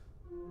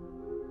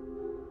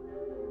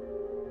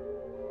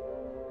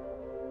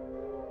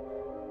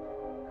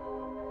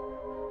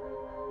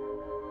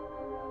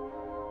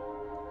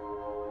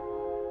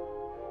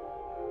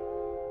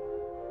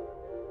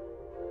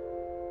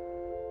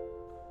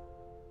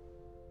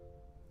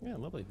 Yeah,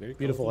 lovely. Very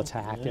beautiful colorful.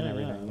 attack and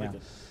everything. I like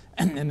it.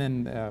 And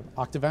then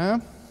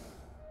octavin.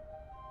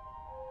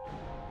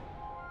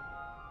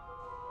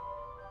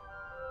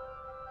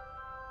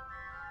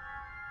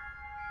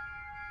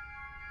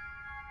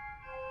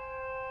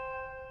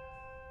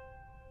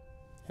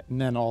 And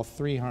then all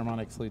three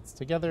harmonic flutes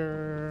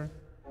together.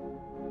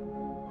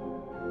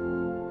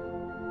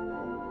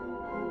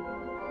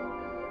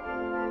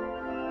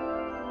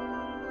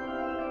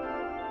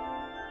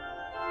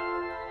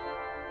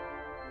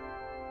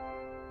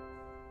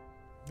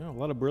 Oh, a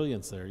lot of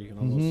brilliance there. You can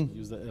almost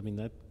use that. I mean,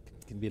 that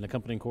can be an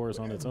accompanying chorus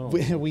on its own.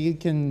 We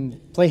can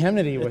play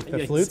hymnody with the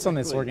Yeah, flutes on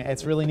this exactly. organ.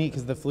 It's really neat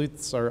because the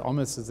flutes are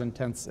almost as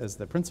intense as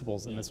the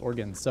principals in this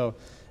organ. So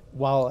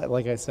while,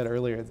 like I said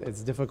earlier,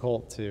 it's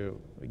difficult to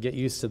get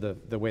used to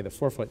the way the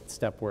 4-foot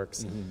step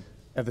works,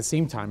 at the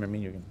same time, I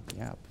mean, you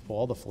can pull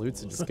all the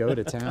flutes and just go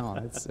to town.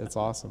 It's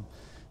awesome.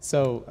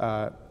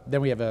 So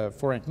then we have a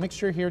 4-rank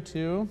mixture here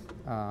too.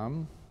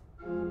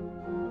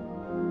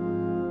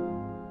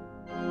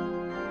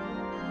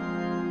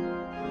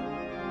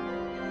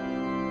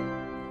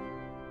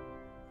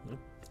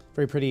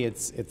 Very pretty.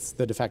 It's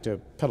the de facto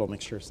pedal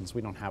mixture since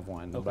we don't have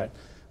one. Okay.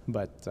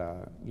 But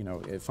you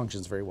know, it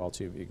functions very well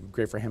too.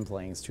 Great for hymn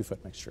playing. It's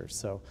 2-foot mixture.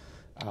 So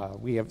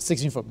we have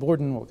 16-foot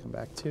Borden. We'll come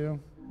back to.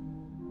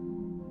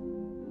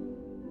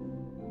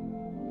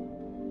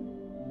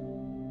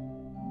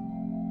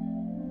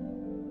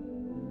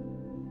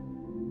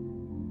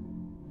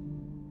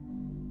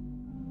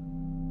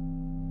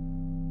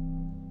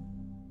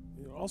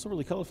 Also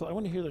really colorful. I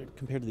want to hear that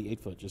compared to the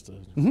 8-foot, just to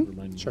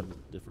remind Sure. me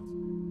of the difference.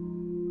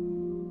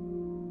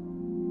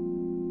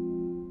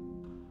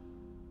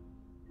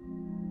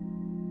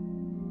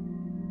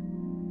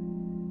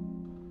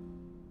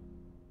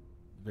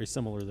 Very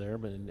similar there,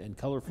 but and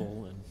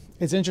colorful. And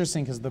It's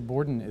interesting because the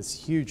Borden is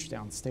huge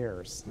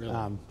downstairs.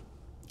 Really?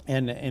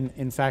 And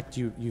in fact,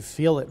 you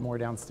feel it more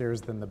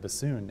downstairs than the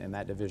bassoon in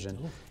that division,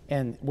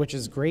 and which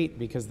is great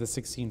because the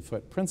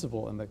 16-foot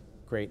principal in the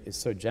great is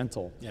so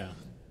gentle. yeah,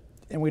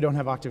 And we don't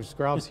have octave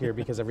graves here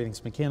because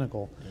everything's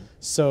mechanical.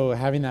 So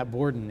having that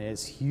Borden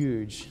is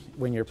huge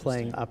when you're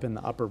playing up in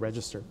the upper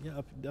register.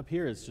 yeah. Up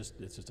here, it's just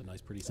a nice,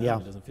 pretty sound. Yeah.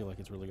 It doesn't feel like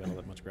it's really got all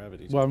that much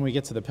gravity. Well, when we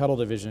get to the pedal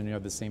division, you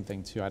have the same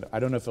thing too. I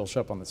don't know if it'll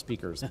show up on the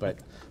speakers,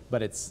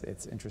 but it's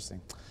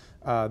interesting.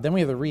 Then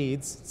we have the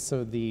reeds.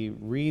 So the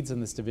reeds in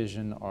this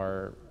division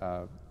are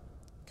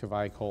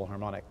Kavai Cole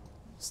harmonic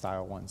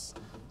style ones.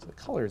 So the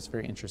color is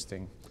very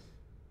interesting.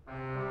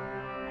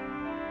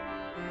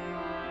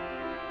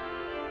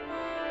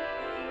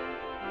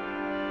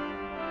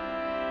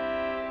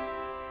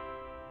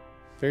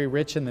 Very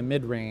rich in the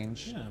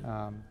mid-range.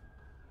 Yeah.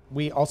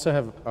 We also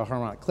have a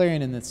harmonic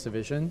clarion in this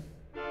division.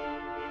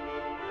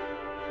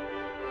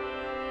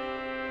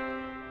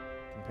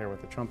 Compare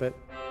with the trumpet.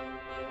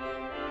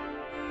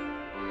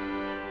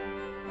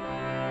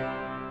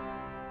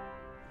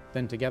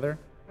 Then together.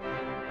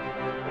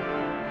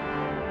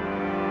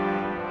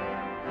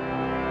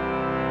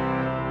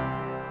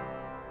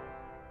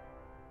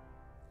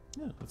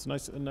 Yeah, it's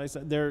nice. Nice.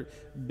 They're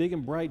big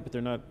and bright, but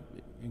they're not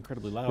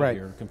incredibly loud Right.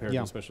 here compared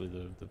Yeah. to especially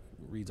the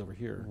reeds over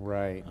here.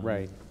 Right,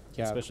 right.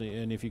 Yeah. Especially,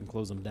 and if you can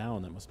close them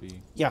down, that must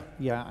be. Yeah,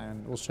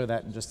 and we'll show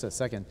that in just a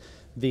second.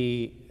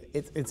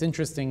 It's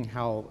interesting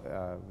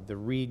how the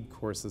reed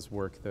courses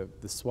work.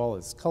 The swell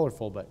is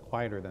colorful but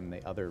quieter than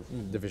the other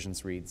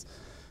division's reeds,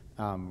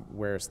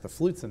 whereas the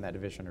flutes in that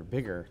division are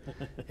bigger,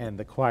 and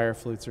the choir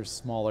flutes are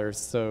smaller.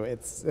 So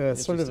it's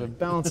sort of a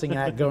balancing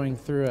act going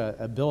through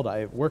a build.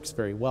 It works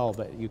very well,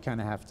 but you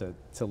kind of have to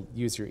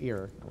use your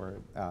ear.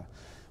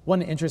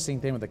 One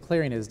interesting thing with the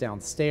clarion is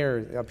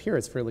downstairs. Up here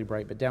it's fairly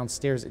bright, but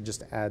downstairs it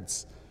just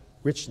adds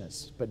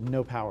richness, but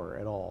no power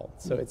at all.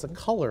 So it's a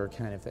color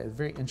kind of, a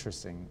very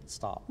interesting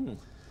stop.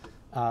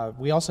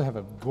 We also have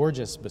a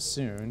gorgeous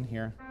bassoon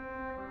here.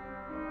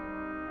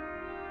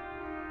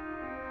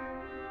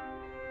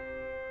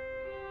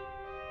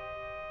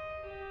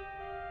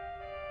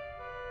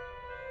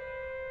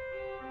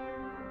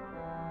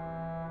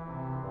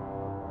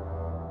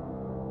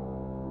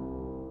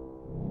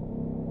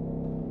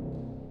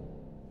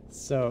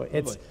 So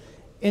it's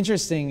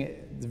interesting,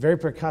 it's very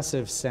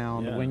percussive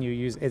sound when you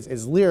use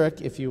it's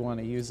lyric if you want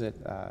to use it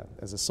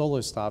as a solo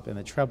stop in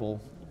the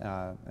treble.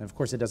 And of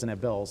course, it doesn't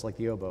have bells like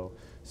the oboe,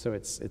 so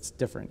it's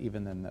different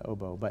even than the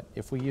oboe. But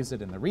if we use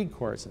it in the reed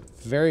chorus,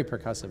 it's a very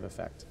percussive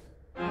effect.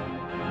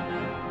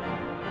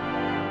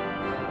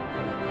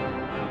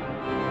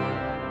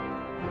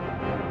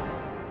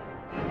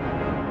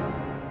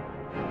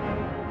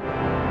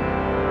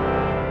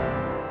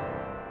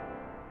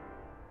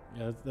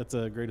 Yeah, that's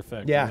a great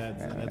effect. Yeah,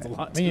 It adds a lot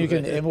I mean, to you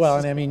can it. well,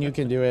 and I mean you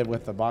can do it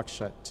with the box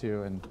shut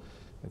too, and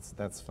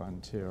That's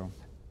fun too.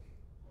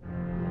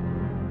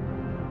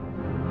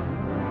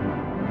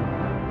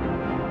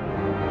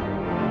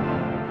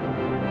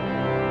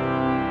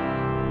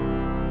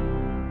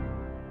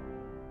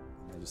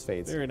 It just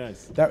fades. Very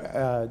nice.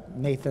 That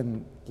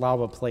Nathan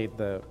Lauba played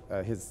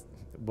his.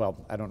 Well,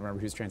 I don't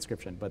remember whose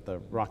transcription, but the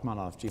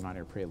Rachmaninoff G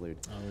minor prelude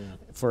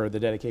for the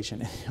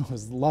dedication. It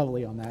was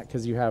lovely on that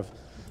because you have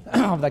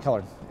that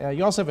color.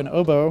 You also have an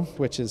oboe,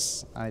 which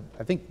is, I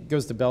think,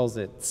 goes to bells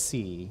at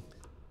C.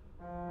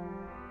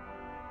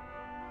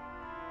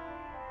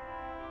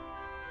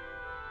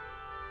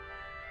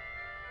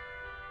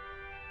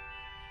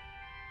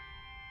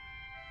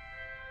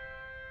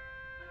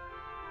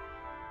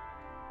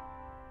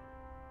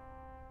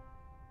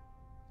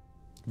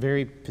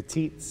 Very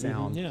petite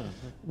sound,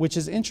 which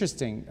is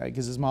interesting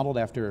because it's modeled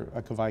after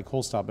a Kavai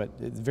Kolstad, but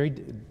it's very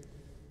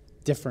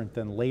different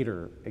than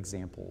later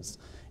examples.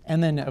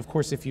 And then, of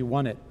course, if you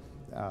want it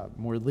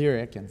more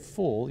lyric and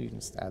full, you can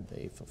just add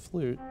the A for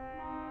flute.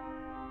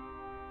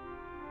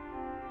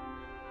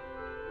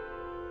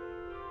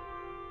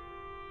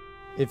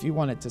 If you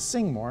want it to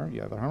sing more,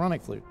 you have the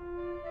harmonic flute.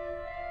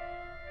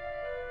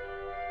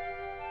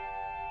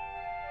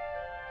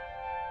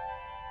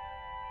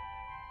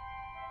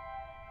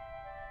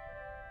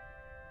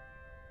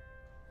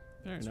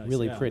 Very it's nice.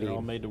 really yeah, pretty. They're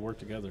all made to work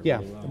together. Yeah,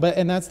 really well. but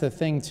and that's the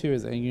thing too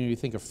is you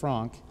think of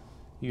Franck,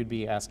 you'd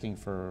be asking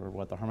for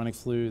what, the harmonic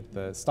flute,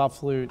 the stop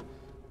flute,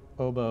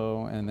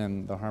 oboe, and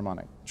then the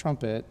harmonic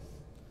trumpet.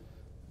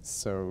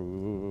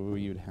 So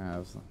you'd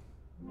have.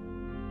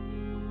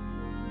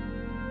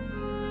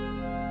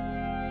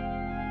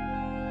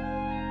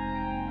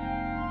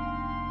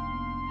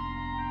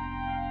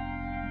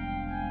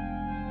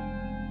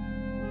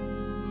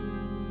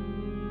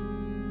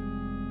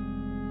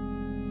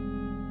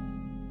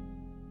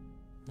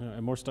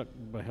 I'm more stuck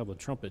by how the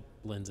trumpet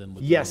blends in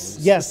with Yes,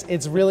 those. yes,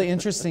 it's really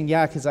interesting.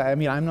 Yeah, because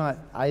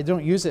I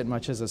don't use it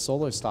much as a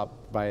solo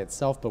stop by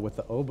itself, but with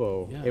the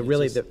oboe,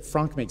 the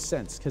Franck makes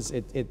sense because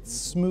it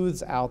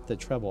smooths out the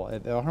treble.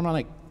 The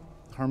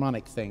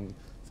harmonic thing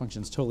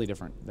functions totally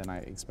different than I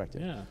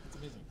expected. Yeah, it's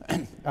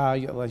amazing.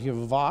 You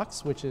have a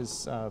Vox, which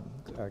is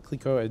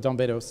Clicquot, Don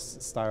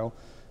Bedos style,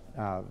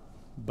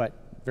 but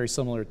very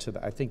similar to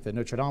the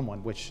Notre Dame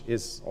one, which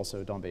is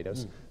also Don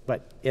Bedos,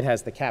 but it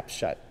has the cap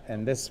shut.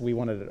 And this, we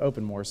wanted it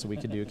open more so we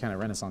could do kind of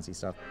Renaissance-y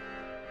stuff.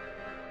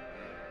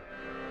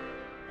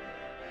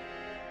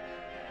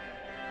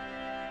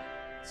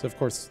 So of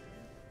course,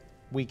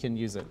 we can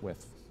use it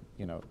with,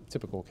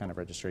 typical kind of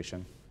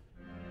registration.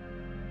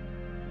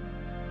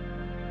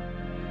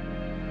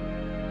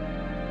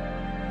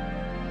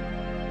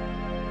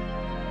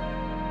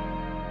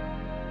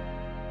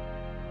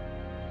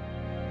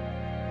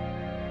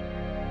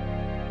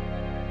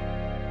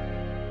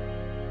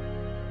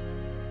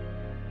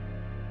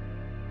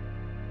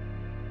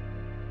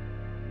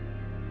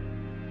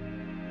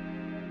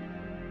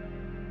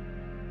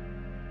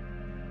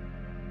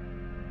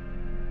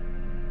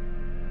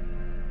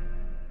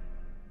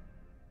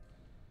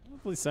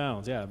 Lovely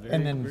sounds, yeah. Very,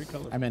 and then very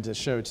colorful. I meant to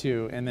show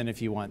too, and then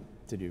if you want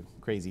to do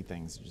crazy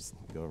things, you just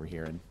go over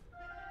here and.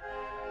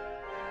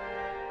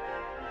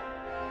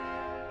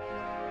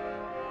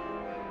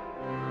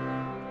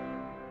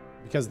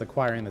 Because the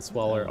choir and the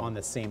swell are on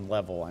the same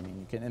level,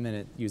 you can, and then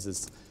it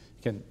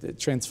can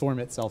transform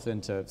itself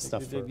into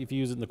stuff. If you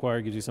use it in the choir,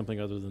 it gives you something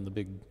other than the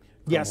big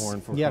horn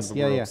for yes,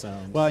 Baroque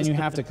sounds. Well, and you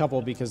have to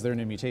couple because there are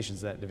new mutations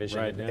to that division.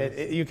 Right,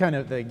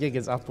 yeah. The gig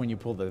is up when you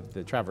pull the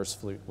traverse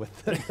flute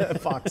with the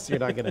Fox. You're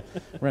not going to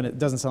run it. It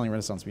doesn't sound like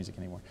Renaissance music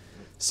anymore.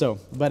 So,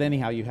 but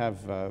anyhow, you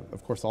have,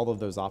 of course, all of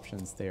those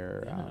options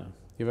there. Yeah.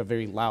 You have a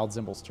very loud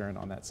cymbal stern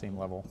on that same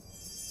level.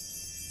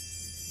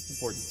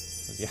 Important.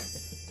 Yeah.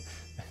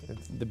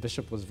 The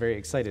bishop was very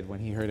excited when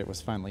he heard it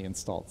was finally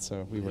installed.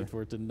 So we were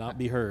for it to not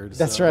be heard.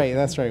 That's right.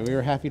 That's right. We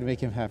were happy to make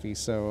him happy.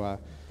 So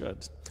good.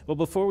 Well,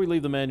 before we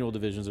leave the manual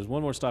divisions, there's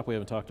one more stop we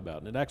haven't talked about,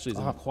 and it actually is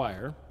in the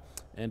choir,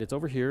 and it's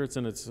over here. It's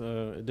in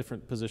a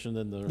different position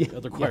than the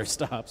other choir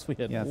stops. We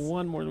had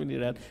one more we need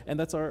to add, and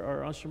that's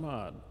our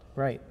enchimade.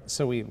 Right.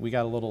 So we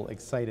got a little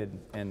excited,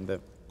 and the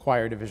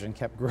choir division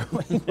kept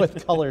growing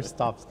with color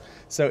stops.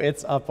 So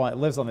it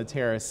lives on the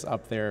terrace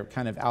up there,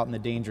 kind of out in the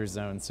danger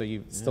zone, so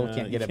you still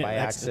can't get it by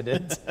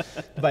accident.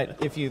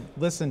 But if you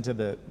listen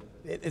to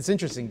it's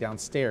interesting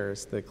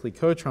downstairs, the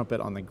Clicquot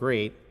trumpet on the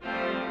grate.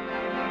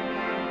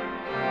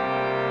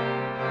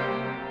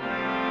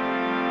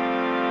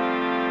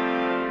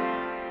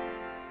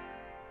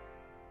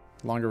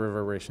 Longer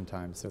reverberation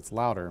time, so it's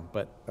louder,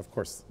 but of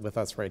course with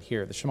us right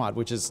here, the chamade,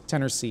 which is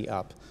tenor C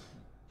up.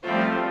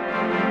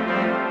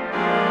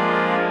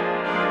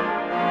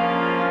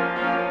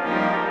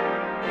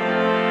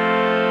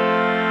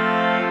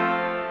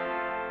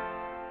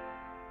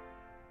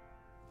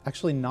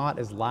 Actually not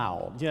as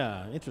loud.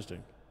 Yeah,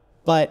 interesting.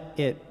 But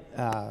it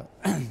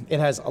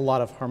has a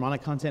lot of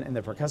harmonic content and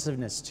the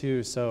percussiveness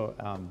too, so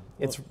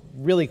it's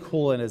really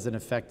cool and as an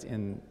effect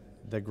in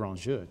the grand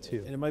jeu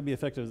too. And it might be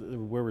effective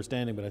where we're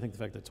standing, but I think the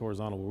fact that it's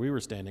horizontal where we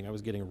were standing, I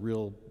was getting a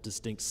real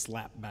distinct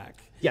slap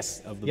back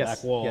of the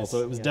back wall.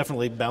 So it was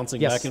definitely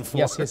bouncing back and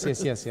forth.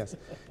 Yes.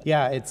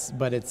 Yeah,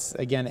 but it's,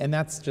 again, and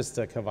that's just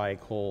a Kavai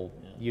Cole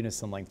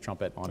unison length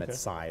trumpet on its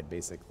side,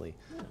 basically.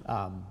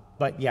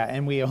 But yeah,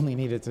 and we only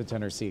need it to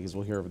tenor C because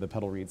we'll hear the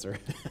pedal reeds are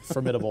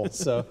formidable.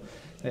 So,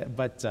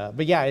 but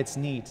yeah, it's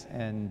neat,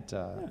 and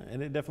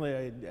it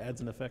definitely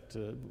adds an effect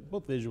to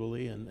both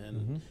visually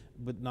and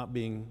but not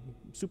being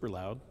super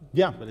loud.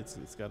 Yeah, but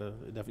it's got a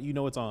definitely,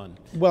 it's on.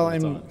 Well,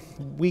 and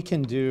we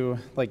can do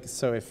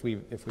so if we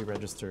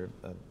register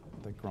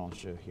the grand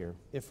jeu here,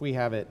 if we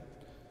have it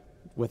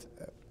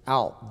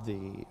without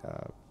the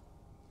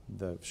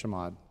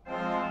chamade.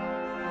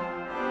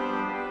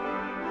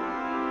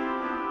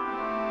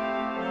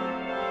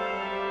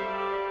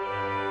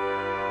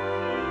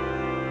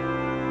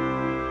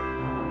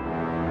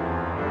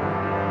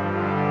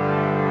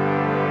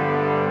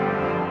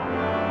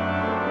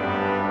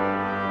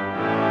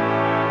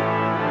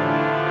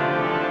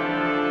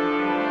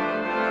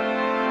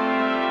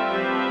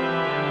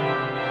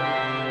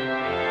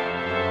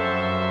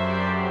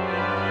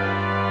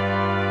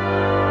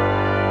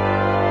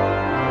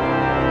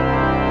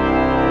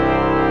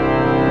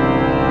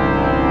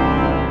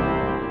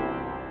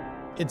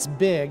 It's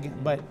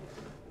big, but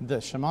the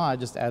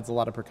chamade just adds a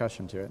lot of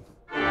percussion to it.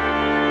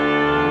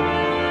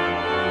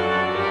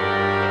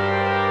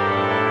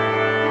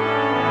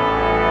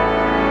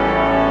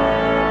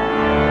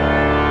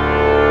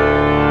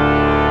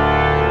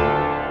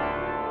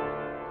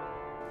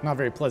 Not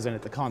very pleasant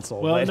at the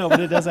console. Well, no, but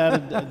it does add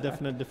a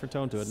definite different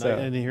tone to it. So,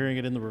 and hearing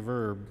it in the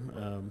reverb,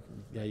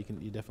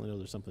 you definitely know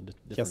there's something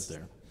different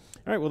there.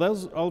 All right, well, that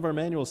was all of our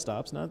manual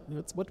stops. Now,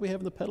 what do we have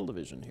in the pedal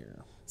division here?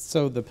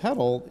 So the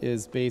pedal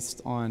is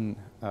based on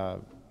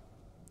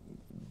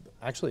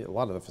actually a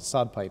lot of the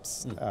facade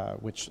pipes,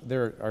 which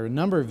there are a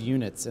number of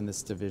units in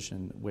this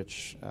division,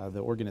 which the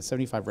organ is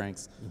 75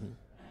 ranks,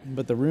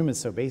 but the room is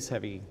so bass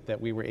heavy that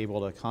we were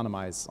able to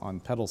economize on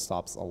pedal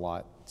stops a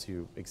lot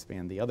to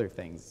expand the other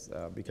things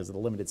because of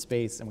the limited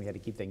space, and we had to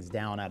keep things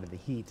down out of the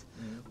heat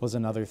was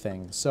another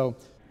thing. So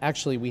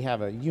actually we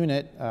have a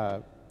unit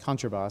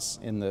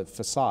contrabass in the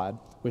facade,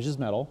 which is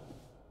metal.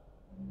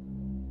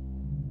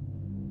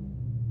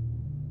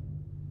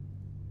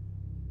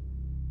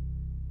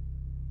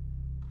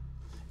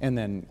 And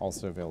then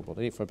also available at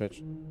 8-foot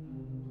pitch.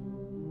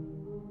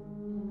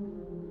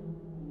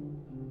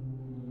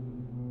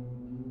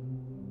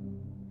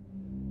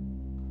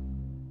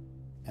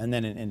 And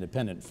then an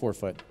independent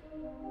 4-foot.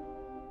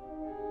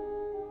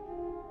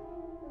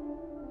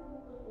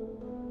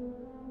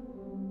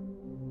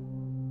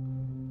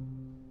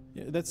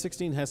 Yeah, that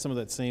 16 has some of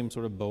that same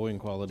sort of bowing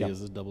quality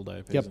as a double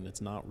diapason.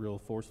 It's not real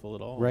forceful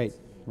at all. Right.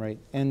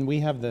 And we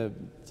have the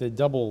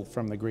double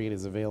from the grade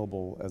is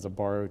available as a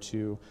borrow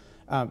too.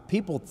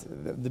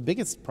 The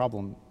biggest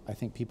problem I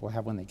think people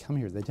have when they come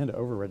here is they tend to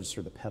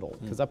over-register the pedal.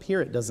 Because up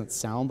here it doesn't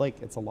sound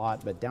like it's a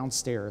lot, but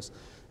downstairs,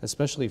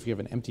 especially if you have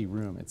an empty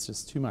room, it's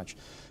just too much.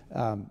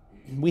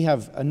 We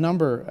have a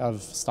number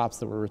of stops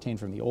that were retained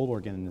from the old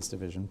organ in this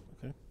division.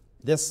 Okay.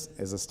 This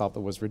is a stop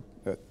that was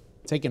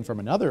taken from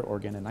another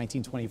organ in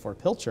 1924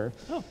 Pilcher.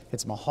 Oh.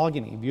 It's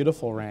mahogany,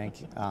 beautiful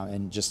rank,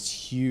 and just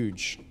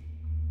huge.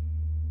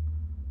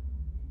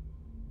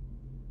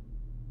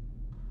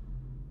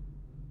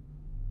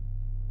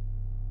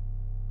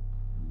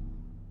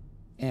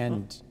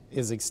 And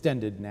is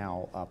extended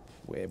now up.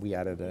 We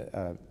added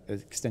an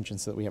extension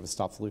so that we have a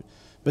stop flute.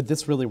 But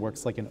this really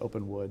works like an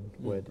open wood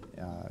would.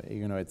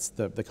 It's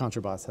the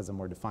contrabass has a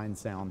more defined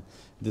sound.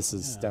 This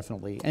is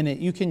definitely, and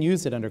you can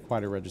use it under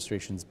quieter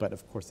registrations, but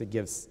of course it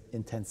gives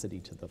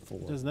intensity to the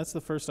full. And that's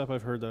the first stop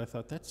I've heard that I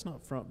thought that's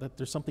not from that.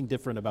 There's something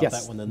different about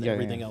that one than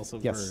everything else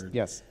I've heard.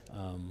 Yes.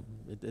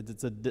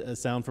 It's a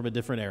sound from a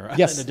different era,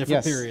 in a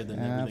different period than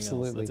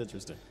everything else. That's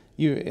interesting.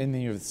 And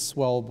then you have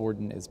Swell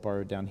Borden is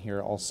borrowed down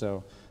here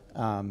also.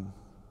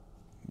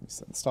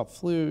 Stop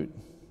flute.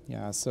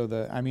 Yeah, so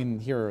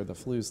here are the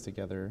flues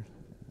together,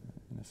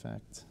 in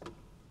effect.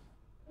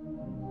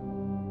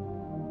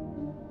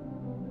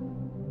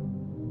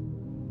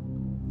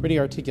 Pretty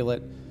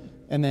articulate.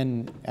 And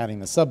then adding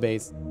the sub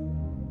bass.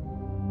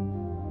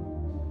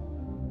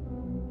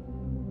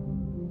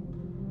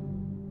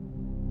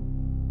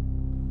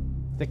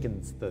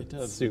 Thickens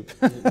the soup.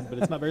 But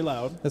it's not very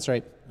loud. That's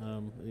right.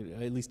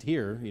 At least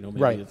here,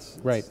 maybe it's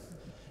right.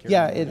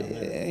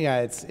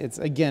 It's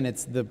again,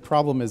 it's the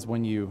problem is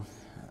when you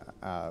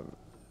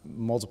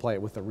multiply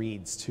it with the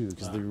reeds too,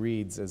 because the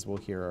reeds, as we'll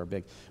hear, are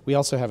big. We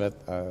also have a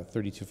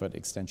 32-foot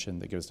extension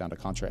that goes down to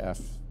contra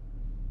F.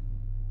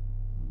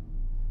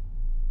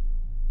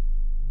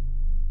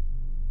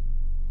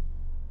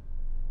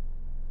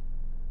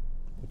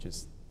 Which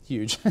is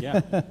huge.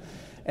 Yeah.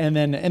 And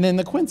then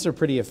the quints are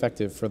pretty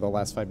effective for the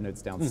last 5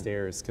 notes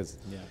downstairs, because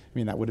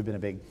that would have been a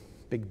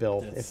big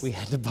bill if we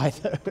had to buy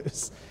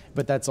those.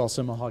 But that's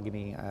also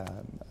mahogany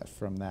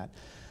from that.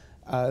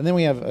 And then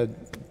we have a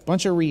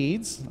bunch of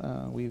reeds.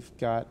 We've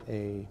got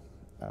a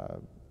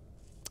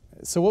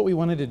So what we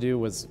wanted to do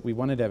was we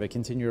wanted to have a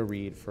continual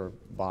reed for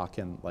Bach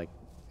and like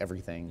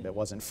everything that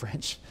wasn't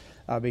French,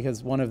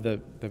 because one of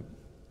the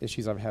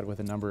issues I've had with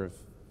a number of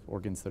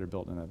organs that are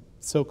built in a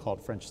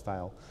so-called French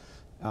style,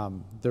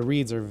 the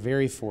reeds are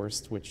very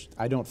forced, which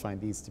I don't find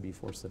these to be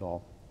forced at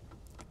all.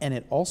 And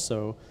it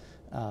also,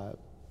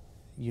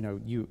 you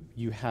know,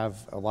 you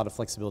have a lot of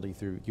flexibility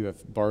through, you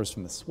have bars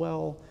from the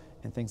Swell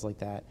and things like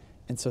that.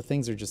 And so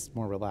things are just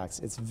more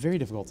relaxed. It's very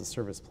difficult to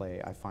service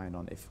play, I find,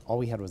 on if all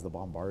we had was the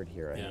bombard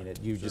here. I mean,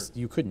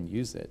 you couldn't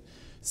use it.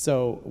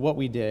 So what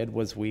we did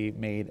was we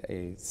made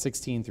a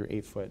 16 through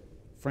 8 foot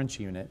French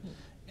unit,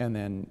 and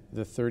then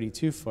the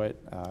 32 foot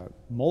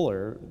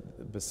molar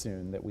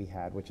bassoon that we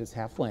had, which is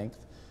half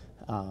length,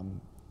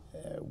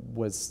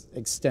 was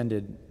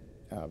extended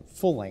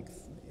full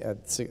length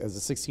as a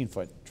 16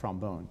 foot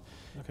trombone.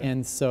 Okay.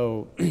 And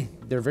so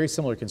they're very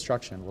similar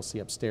construction, we'll see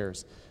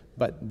upstairs.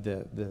 But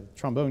the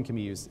trombone can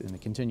be used in the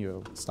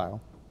continuo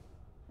style.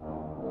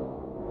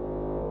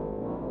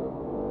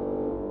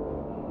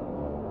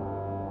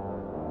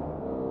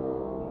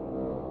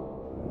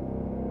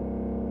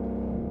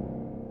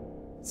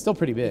 Still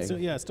pretty big.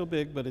 Yeah, it's still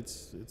big, but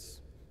it's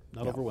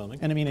not overwhelming.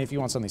 And I mean, if you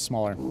want something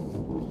smaller,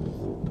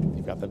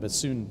 you've got the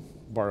bassoon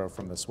borrow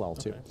from the Swell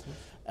too.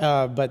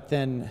 Okay. But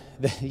then,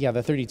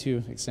 the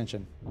 32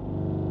 extension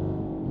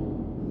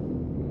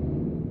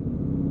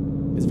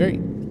is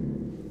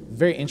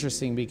very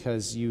interesting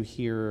because you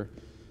hear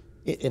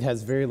it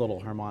has very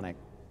little harmonic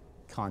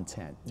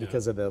content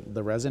because of the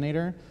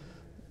resonator.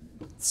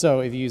 So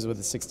if you use it with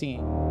a 16,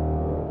 I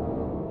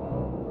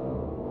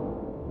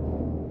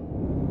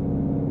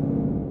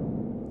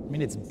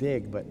mean, it's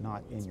big but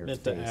not in your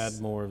face. Meant to add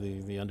more of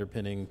the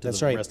underpinning to That's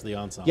the right. rest of the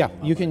ensemble. Yeah,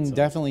 you can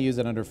definitely use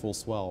it under full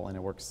swell and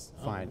it works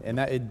fine. And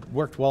that it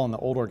worked well in the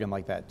old organ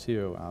like that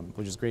too,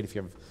 which is great if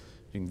you have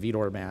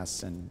Vidor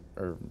Mass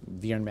or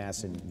Vierne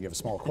Mass and you have a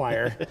small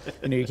choir.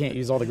 You know, you can't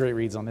use all the great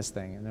reeds on this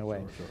thing in no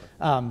way.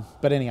 Sure.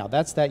 But anyhow,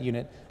 that's that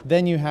unit.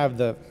 Then you have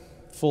the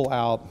full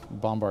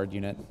out bombard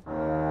unit.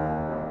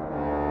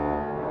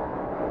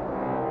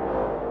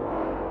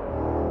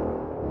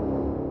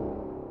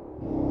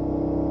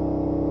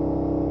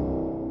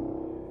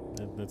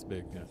 That's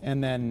big, yeah.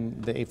 And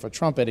then the 8 foot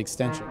trumpet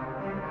extension.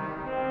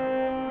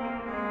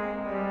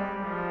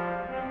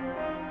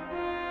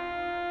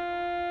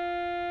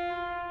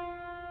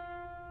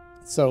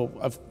 So,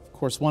 of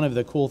course, one of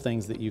the cool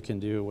things that you can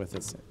do with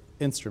this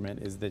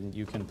instrument is that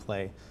you can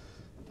play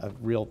a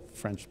real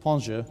French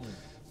plonge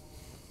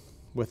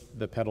with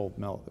the pedal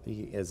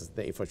melody as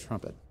the 8 foot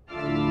trumpet.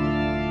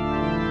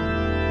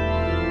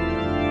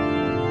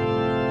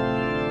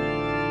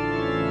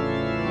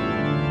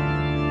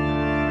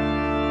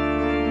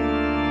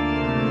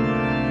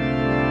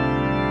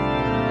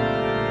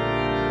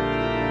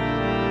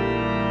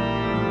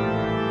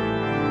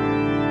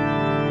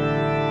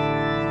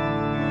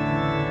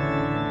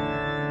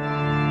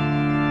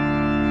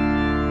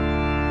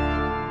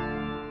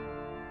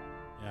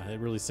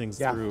 Sings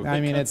through.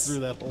 I mean, it's through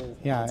that whole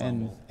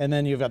ensemble. and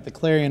then you've got the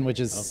clarion, which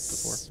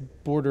is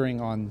bordering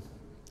on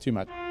too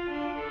much.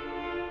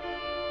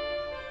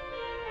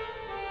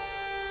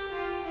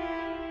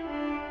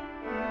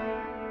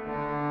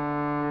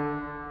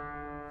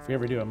 If we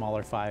ever do a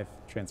Mahler 5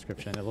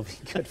 transcription, it'll be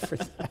good for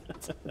that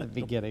at the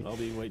beginning. I'll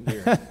be waiting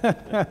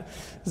here.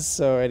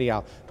 So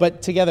anyhow,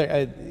 but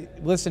together,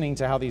 listening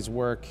to how these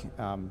work,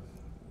 I'll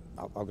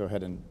go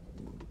ahead and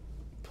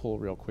pull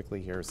real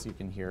quickly here so you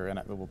can hear,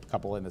 and we'll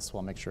couple in this,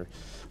 we'll make sure.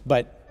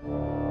 But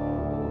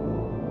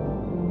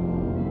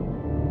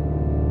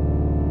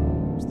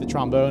there's the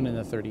trombone in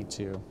the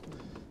 32.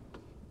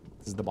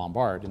 This is the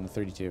bombard in the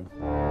 32.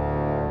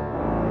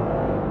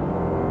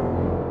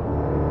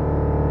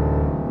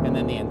 And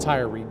then the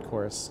entire reed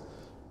chorus.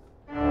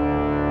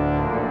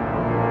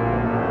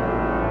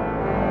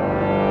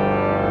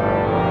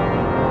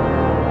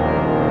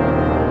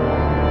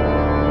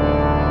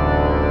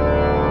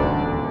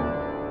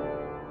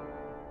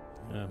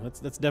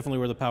 That's definitely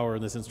where the power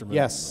in this instrument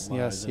lies.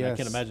 Yes. I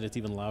can't imagine it's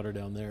even louder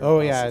down there. Oh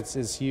yeah,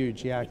 it's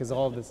huge. Yeah, because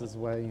all of this is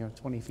way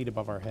 20 feet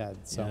above our head.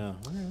 So, yeah.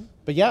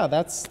 But yeah,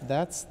 that's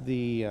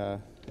the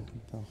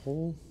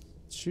whole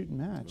shooting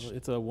match. Well,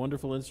 it's a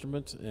wonderful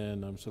instrument,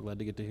 and I'm so glad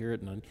to get to hear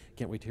it, and I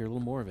can't wait to hear a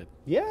little more of it.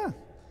 Yeah.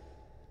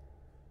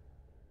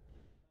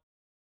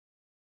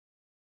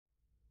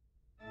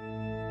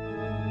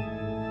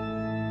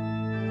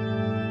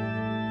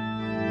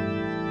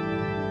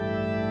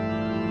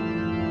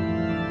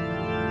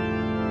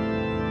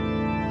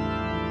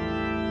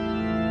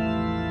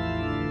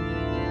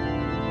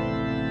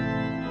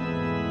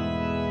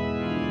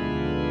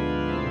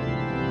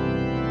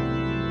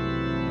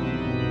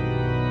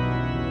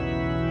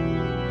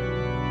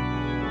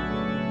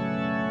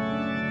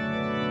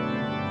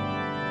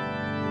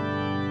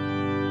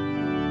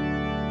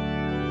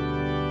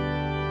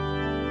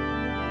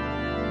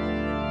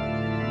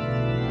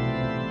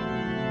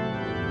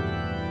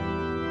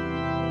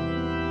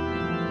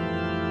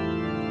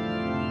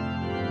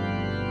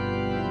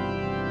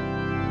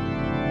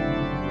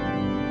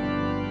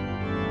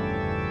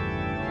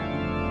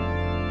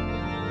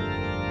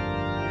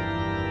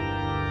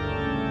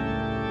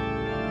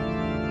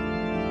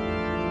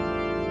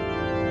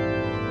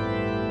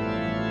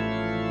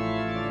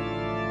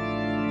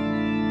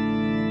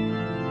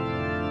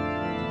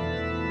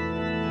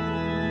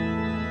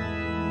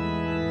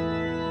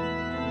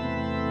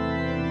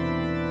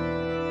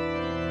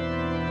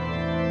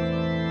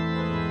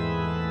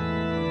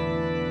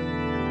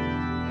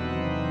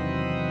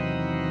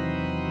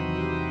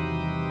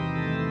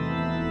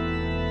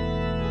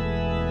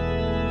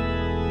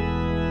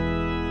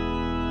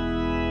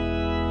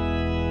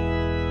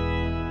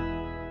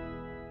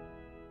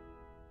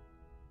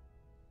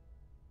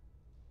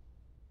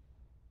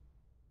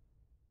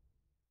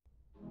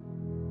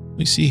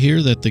 We see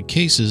here that the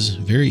case is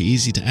very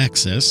easy to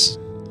access.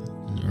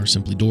 There are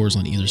simply doors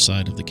on either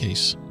side of the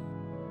case.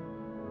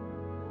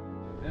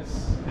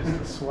 This is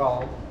the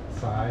swell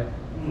side,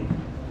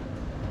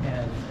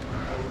 and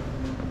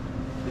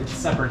it's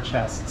separate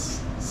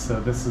chests. So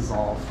this is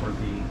all for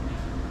the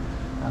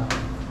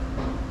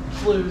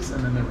flues,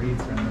 and then the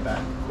reeds are in the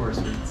back, chorus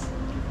reeds.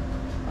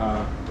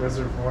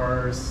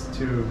 Reservoirs,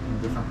 two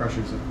different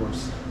pressures, of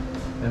course,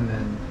 and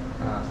then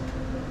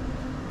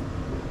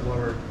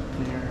lower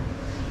here.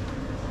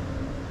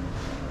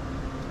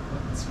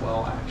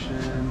 Swell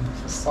action,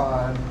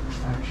 facade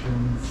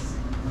actions.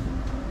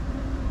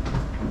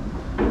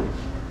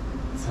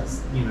 This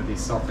has,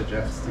 these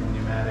self-adjusting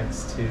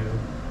pneumatics too.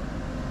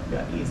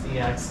 Got easy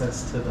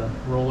access to the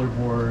roller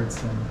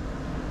boards and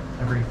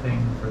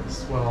everything for the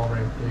swell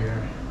right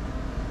there.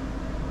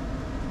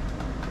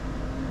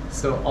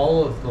 So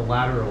all of the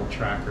lateral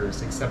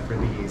trackers, except for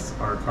these,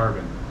 are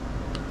carbon,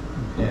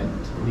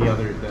 and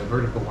the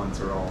vertical ones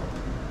are all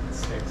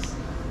sticks.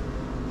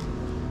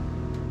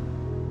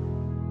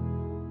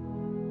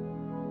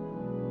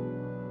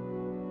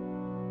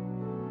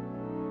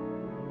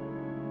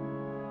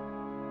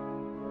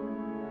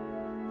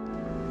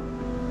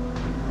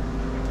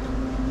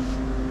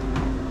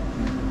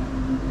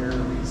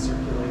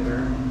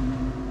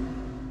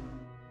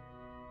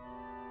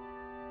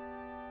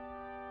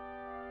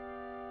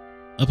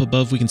 Up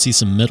above, we can see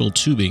some metal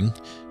tubing.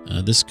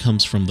 This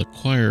comes from the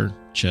choir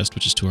chest,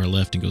 which is to our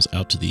left, and goes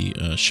out to the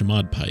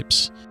chamade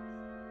pipes.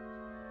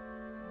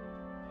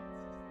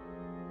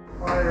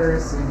 Choir,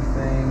 same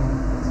thing.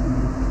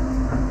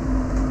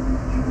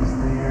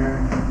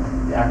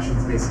 There. The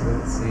action's basically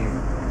the same.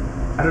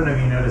 I don't know if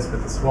you noticed,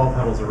 but the swell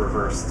pedals are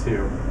reversed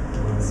too,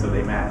 so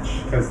they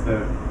match. Because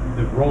the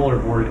roller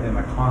board and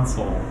the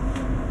console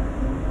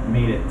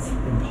made it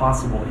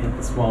impossible to hit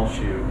the swell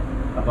shoe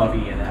above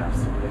E and F,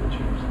 so we had to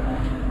change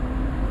that.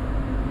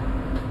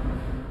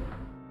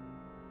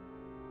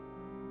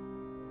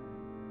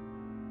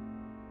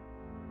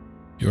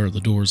 Here are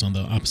the doors on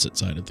the opposite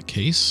side of the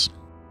case.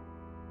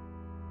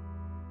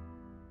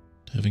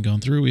 Having gone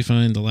through, we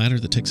find the ladder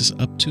that takes us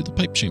up to the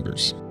pipe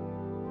chambers.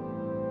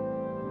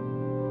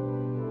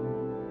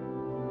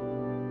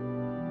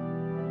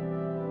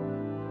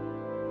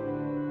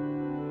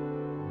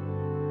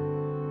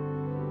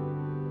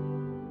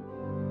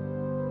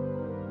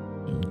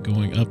 And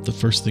going up, the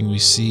first thing we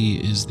see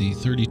is the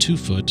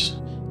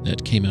 32-foot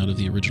that came out of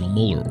the original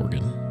Moeller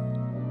organ.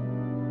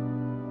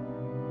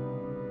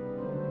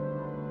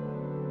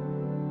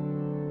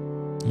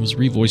 It was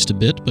revoiced a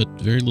bit, but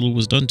very little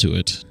was done to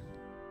it.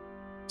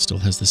 Still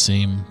has the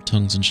same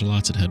tongues and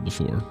shallots it had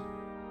before.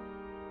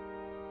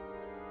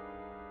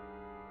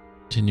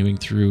 Continuing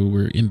through,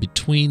 we're in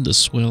between the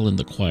swell and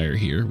the choir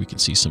here. We can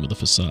see some of the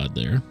facade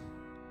there.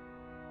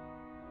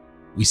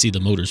 We see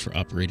the motors for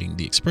operating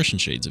the expression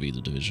shades of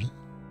either division.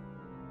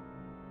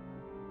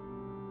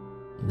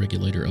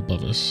 Regulator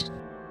above us.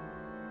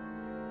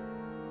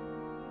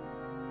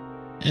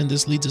 And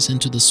this leads us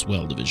into the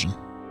swell division.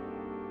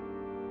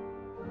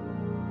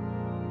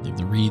 They have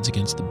the reeds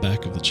against the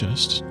back of the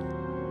chest.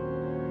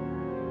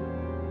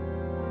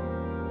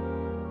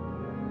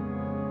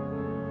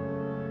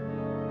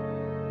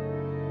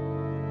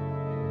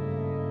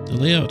 The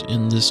layout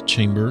in this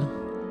chamber,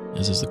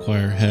 as is the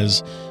choir,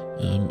 has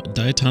a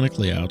diatonic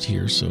layout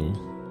here, so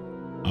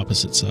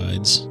opposite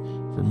sides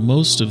for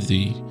most of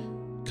the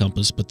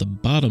compass, but the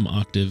bottom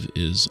octave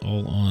is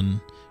all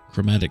on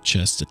chromatic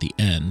chests at the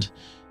end.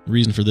 The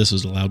reason for this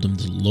was allowed them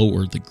to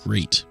lower the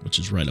grate, which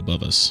is right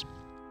above us.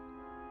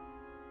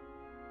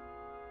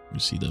 You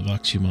see the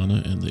vox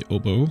humana and the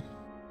oboe.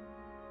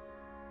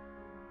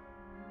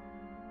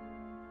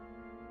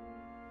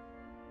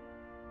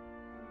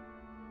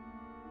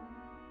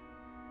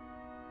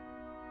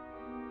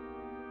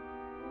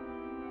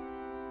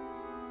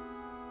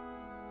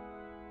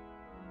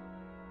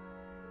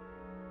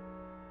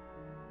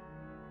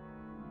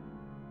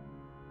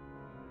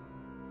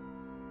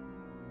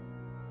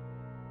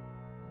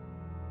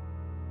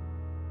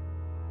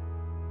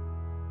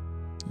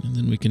 And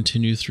then we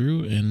continue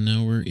through, and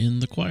now we're in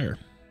the choir.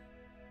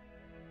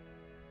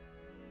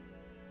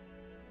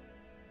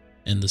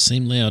 And the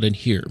same layout in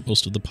here.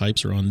 Most of the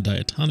pipes are on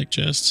diatonic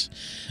chests,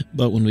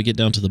 but when we get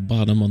down to the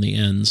bottom on the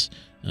ends,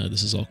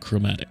 this is all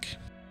chromatic.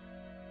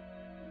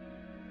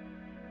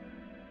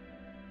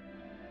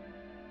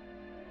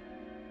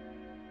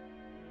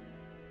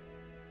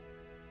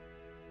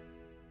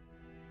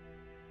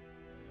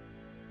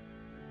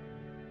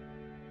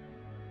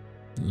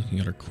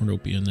 Looking at our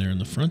cornopian there in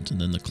the front, and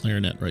then the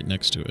clarinet right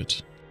next to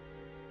it.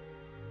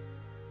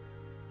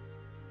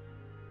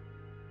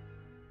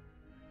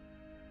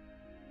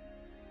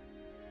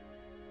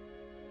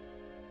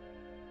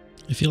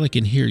 I feel like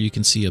in here you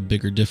can see a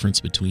bigger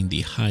difference between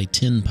the high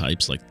tin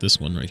pipes, like this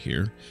one right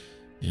here,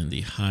 and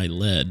the high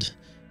lead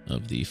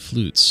of the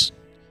flutes,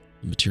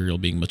 the material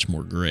being much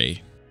more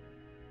gray.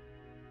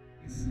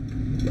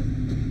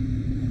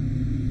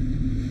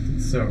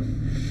 So,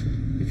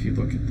 if you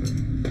look at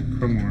the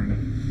chrome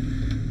horn,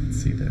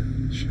 see the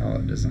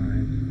shallot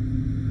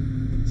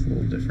design. It's a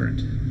little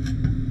different.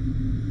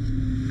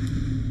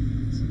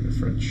 It's like a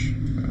French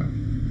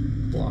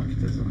block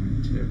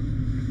design too,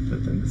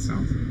 but then it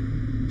sounds like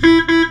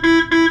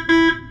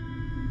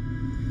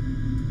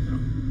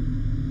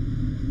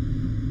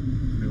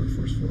really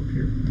forceful up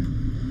here.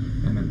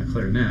 And then the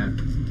clarinet,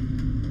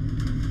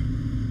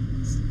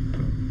 it's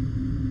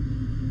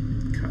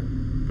cut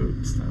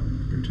boot style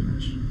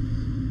cartoonish,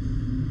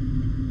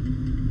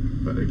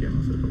 but again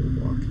with a double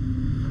block.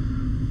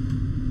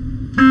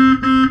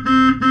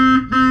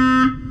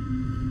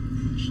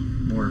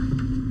 More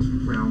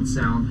round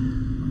sound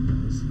on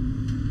those.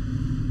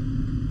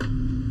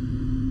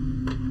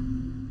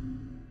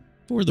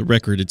 For the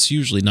record, it's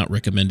usually not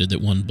recommended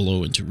that one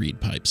blow into reed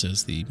pipes,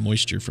 as the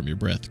moisture from your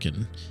breath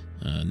can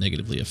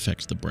negatively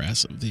affect the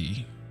brass of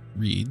the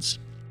reeds.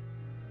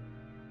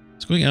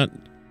 It's going out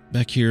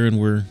back here, and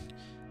we're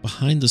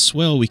behind the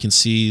swell. We can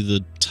see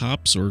the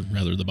tops, or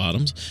rather the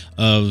bottoms,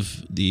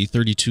 of the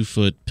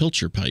 32-foot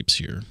pilcher pipes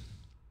here.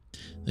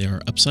 They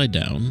are upside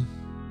down,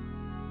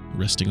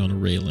 resting on a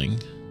railing.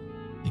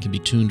 They can be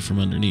tuned from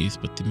underneath,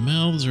 but the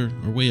mouths are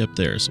way up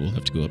there, so we'll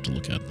have to go up to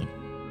look at them.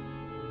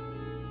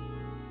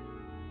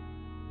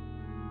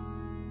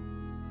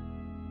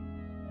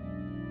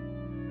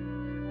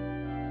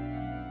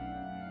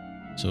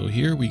 So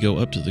here we go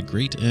up to the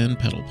grate and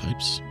pedal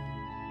pipes.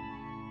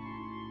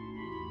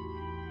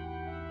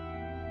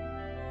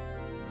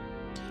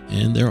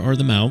 And there are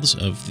the mouths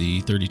of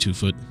the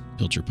 32-foot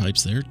pilcher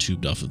pipes there,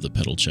 tubed off of the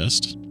pedal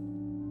chest.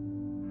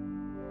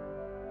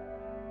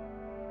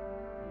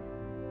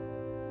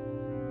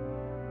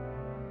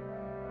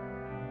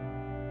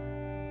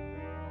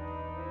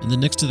 And then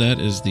next to that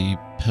is the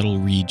pedal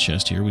reed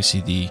chest here. We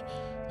see the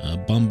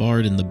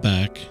bombard in the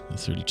back, the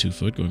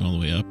 32-foot going all the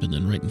way up, and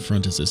then right in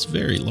front is this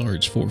very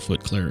large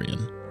 4-foot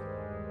clarion.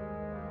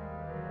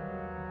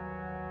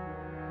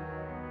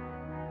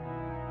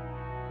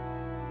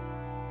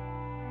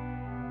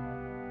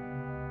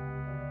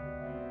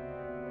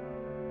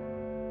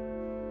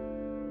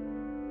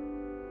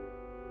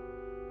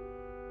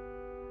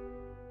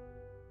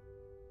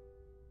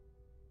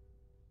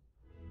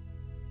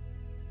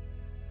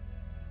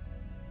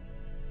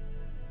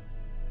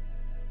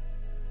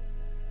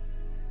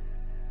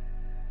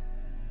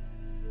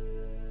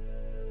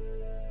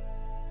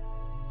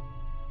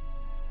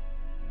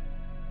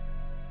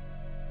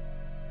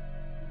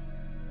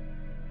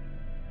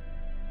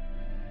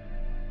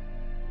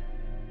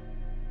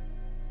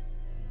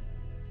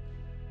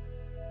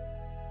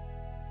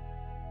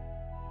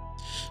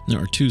 There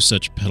are two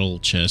such pedal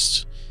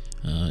chests,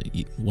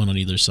 one on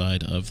either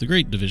side of the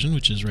grate division,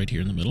 which is right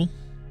here in the middle.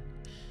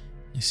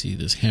 You see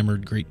this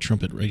hammered grate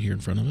trumpet right here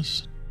in front of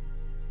us.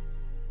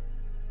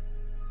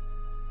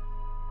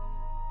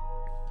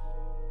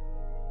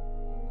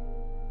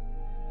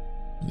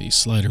 The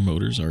slider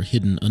motors are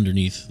hidden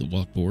underneath the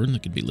walkboard and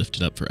that can be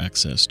lifted up for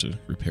access to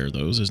repair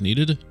those as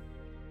needed.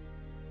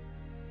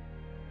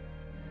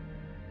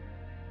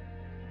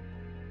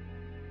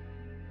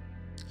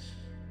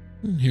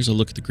 And here's a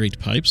look at the grate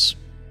pipes.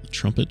 The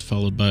trumpet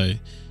followed by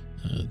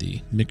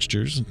the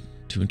mixtures,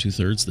 2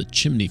 2/3, the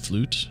chimney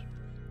flute.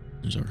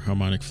 There's our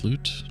harmonic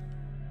flute.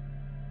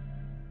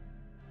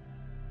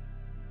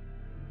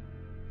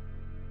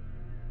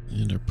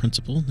 And our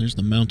principal. There's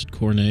the mounted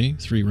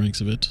cornet, 3 ranks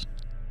of it.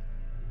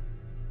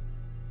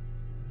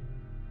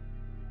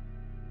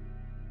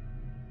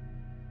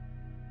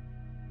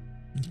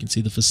 You can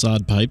see the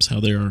facade pipes, how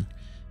they are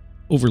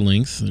over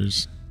length.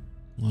 There's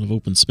a lot of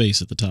open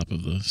space at the top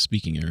of the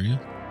speaking area.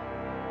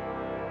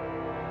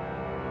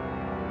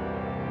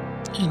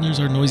 And there's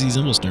our noisy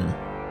cymbal snare.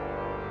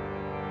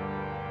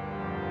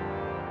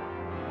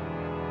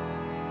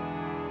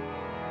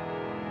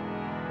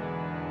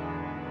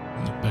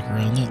 Look back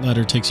around. That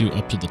ladder takes you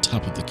up to the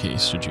top of the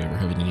case, should you ever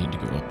have any need to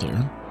go up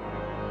there.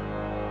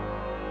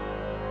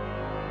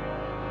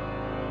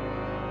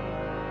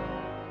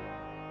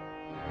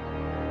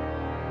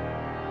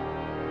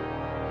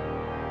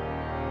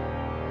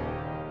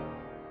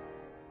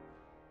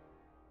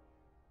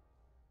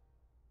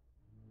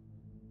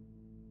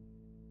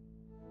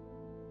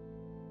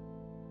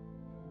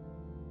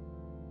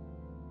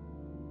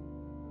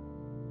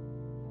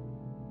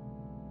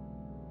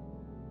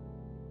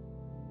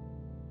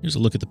 Here's a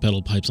look at the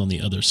pedal pipes on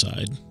the other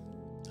side.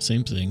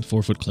 Same thing,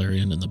 4-foot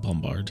clarion and the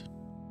bombard.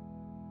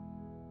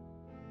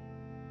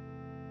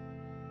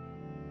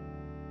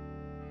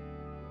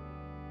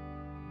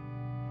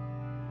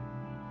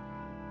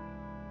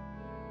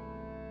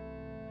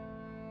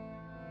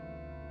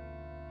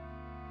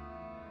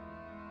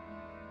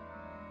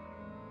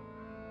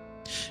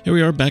 Here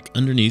we are back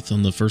underneath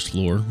on the first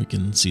floor. We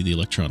can see the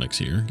electronics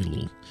here. Get a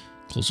little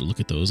closer look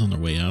at those on their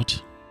way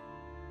out.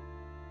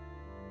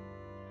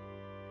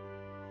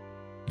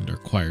 And our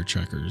choir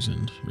trackers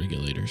and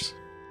regulators.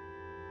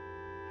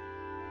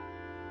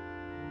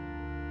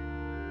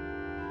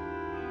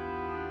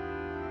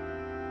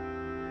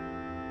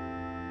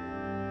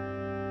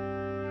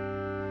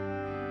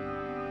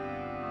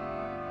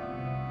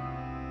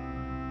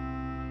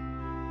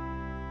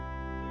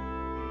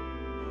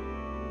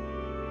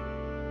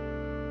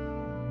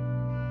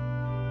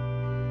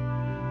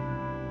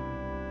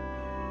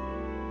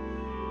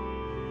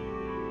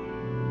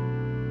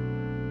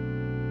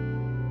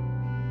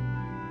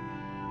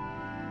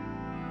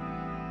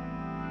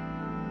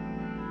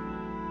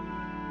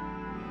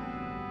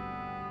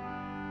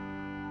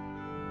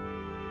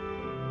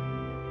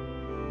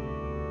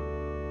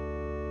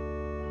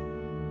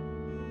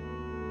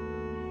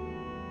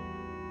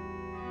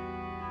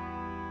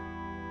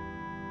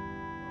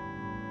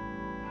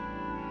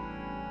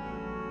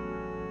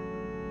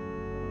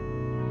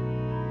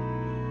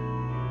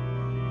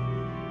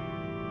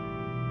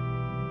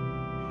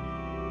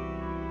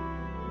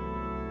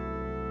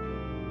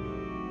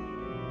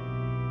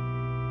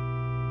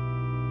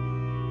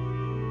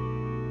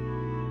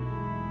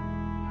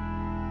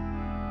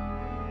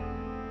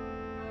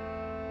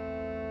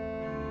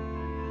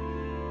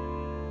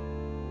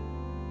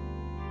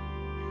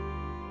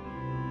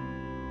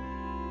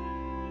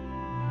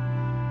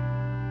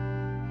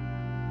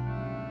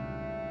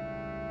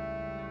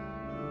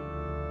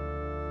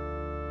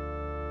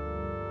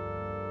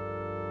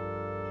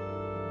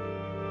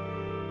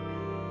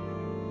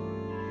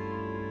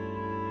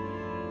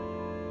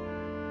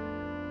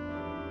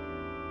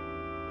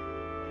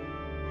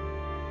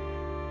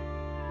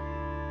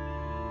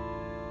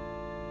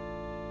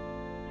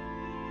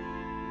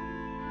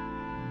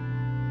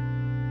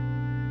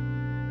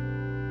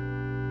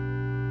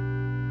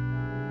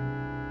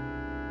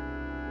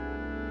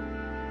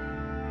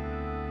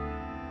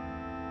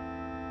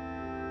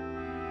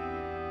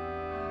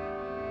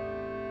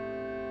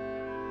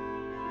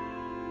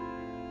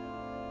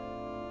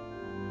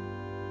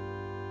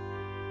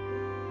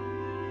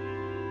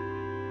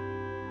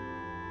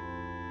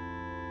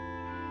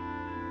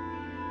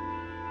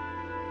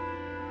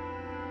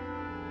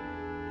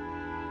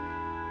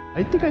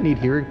 I think I need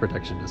hearing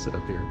protection to sit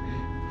up here.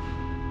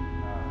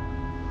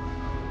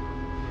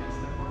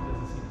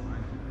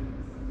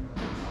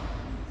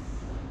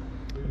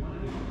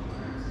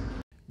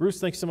 Bruce,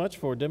 thanks so much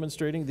for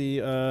demonstrating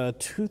the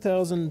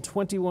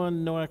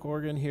 2021 Noack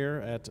organ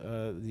here at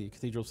the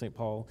Cathedral of St.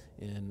 Paul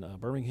in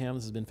Birmingham.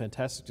 This has been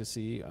fantastic to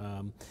see.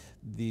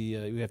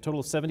 We have a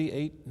total of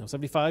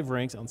 75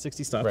 ranks on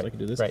 60 stops. Right, I can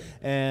do this. right.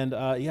 And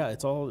yeah,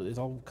 it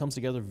all comes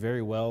together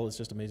very well. It's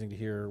just amazing to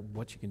hear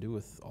what you can do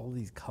with all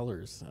these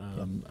colors.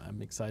 I'm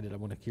excited. I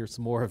want to hear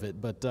some more of it.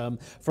 But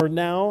for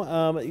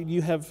now,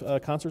 you have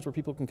concerts where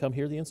people can come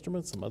hear the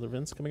instruments, some other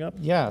events coming up?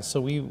 Yeah,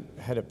 so we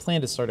had a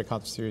plan to start a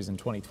concert series in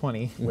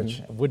 2020,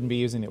 which wouldn't be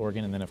using the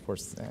organ, and then of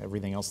course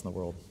everything else in the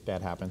world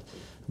bad happened.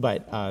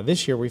 But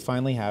this year we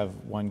finally have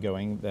one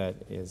going that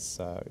is,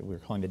 we're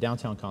calling the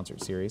Downtown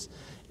Concert Series,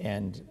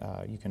 and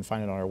you can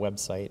find it on our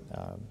website,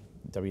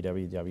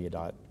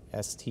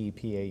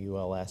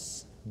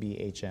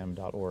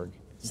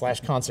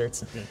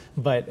 www.stpaulsbhm.org/concerts.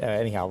 But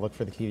anyhow, look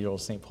for the Cathedral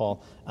of St.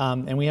 Paul.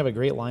 And we have a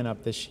great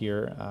lineup this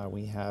year.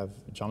 We have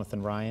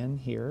Jonathan Ryan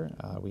here.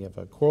 We have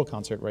a choral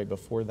concert right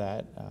before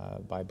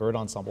that by Bird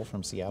Ensemble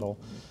from Seattle.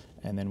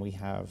 And then we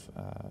have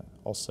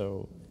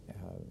also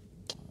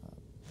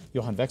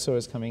Johann Vexo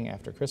is coming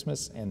after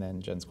Christmas, and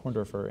then Jens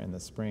Korndorfer in the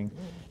spring.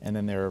 And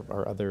then there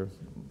are other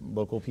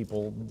local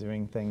people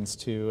doing things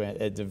too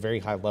at a very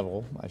high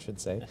level, I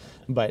should say.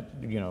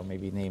 But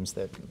maybe names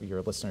that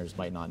your listeners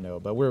might not know.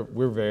 But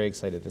we're very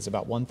excited. It's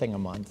about one thing a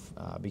month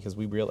because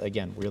we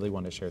really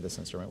want to share this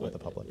instrument with the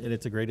public. And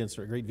it's a great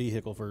instrument, great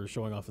vehicle for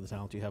showing off of the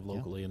talent you have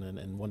locally,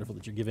 and wonderful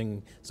that you're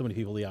giving so many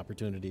people the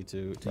opportunity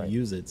to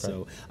use it.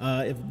 So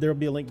if there'll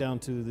be a link down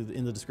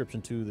in the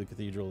description to the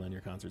Cathedral and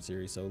your concert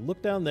series. So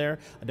look down there.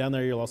 Down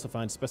there you'll also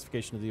find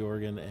specification of the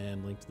organ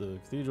and link to the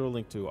Cathedral,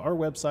 link to our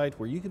website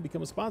where you can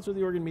become a sponsor of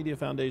the Organ Media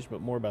Foundation,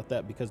 but more about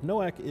that because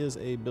Noack is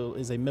a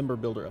member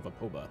builder of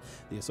APOBA,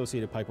 the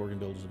Associated Pipe Organ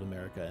Builders of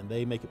America, and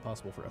they make it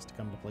possible for us to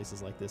come to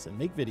places like this and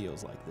make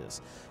videos like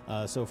this.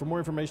 So for more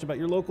information about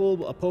your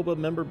local APOBA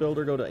member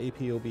builder, go to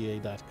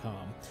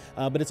apoba.com.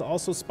 But it's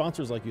also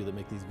sponsors like you that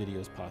make these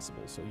videos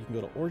possible. So you can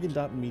go to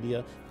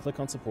organ.media, click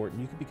on support,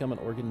 and you can become an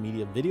Organ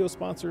Media video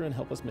sponsor and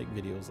help us make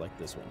videos like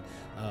this one.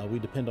 We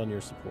depend on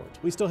your support.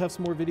 We still have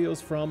some more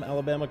videos from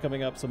Alabama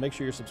coming up, so make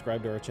sure you're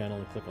subscribed to our channel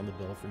and click on the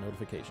bell for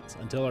notifications.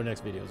 Until our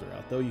next videos are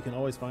out, though, you can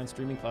always find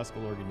streaming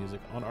classical organ music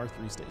on our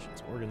 3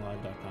 stations,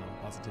 organlive.com,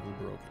 Positively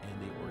Baroque, and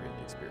the Organ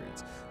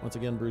Experience. Once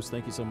again, Bruce,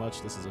 thank you so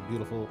much. This is a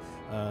beautiful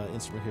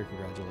instrument here.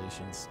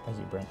 Congratulations. Thank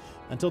you, Brent.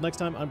 Until next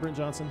time, I'm Brent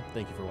Johnson.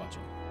 Thank you for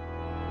watching.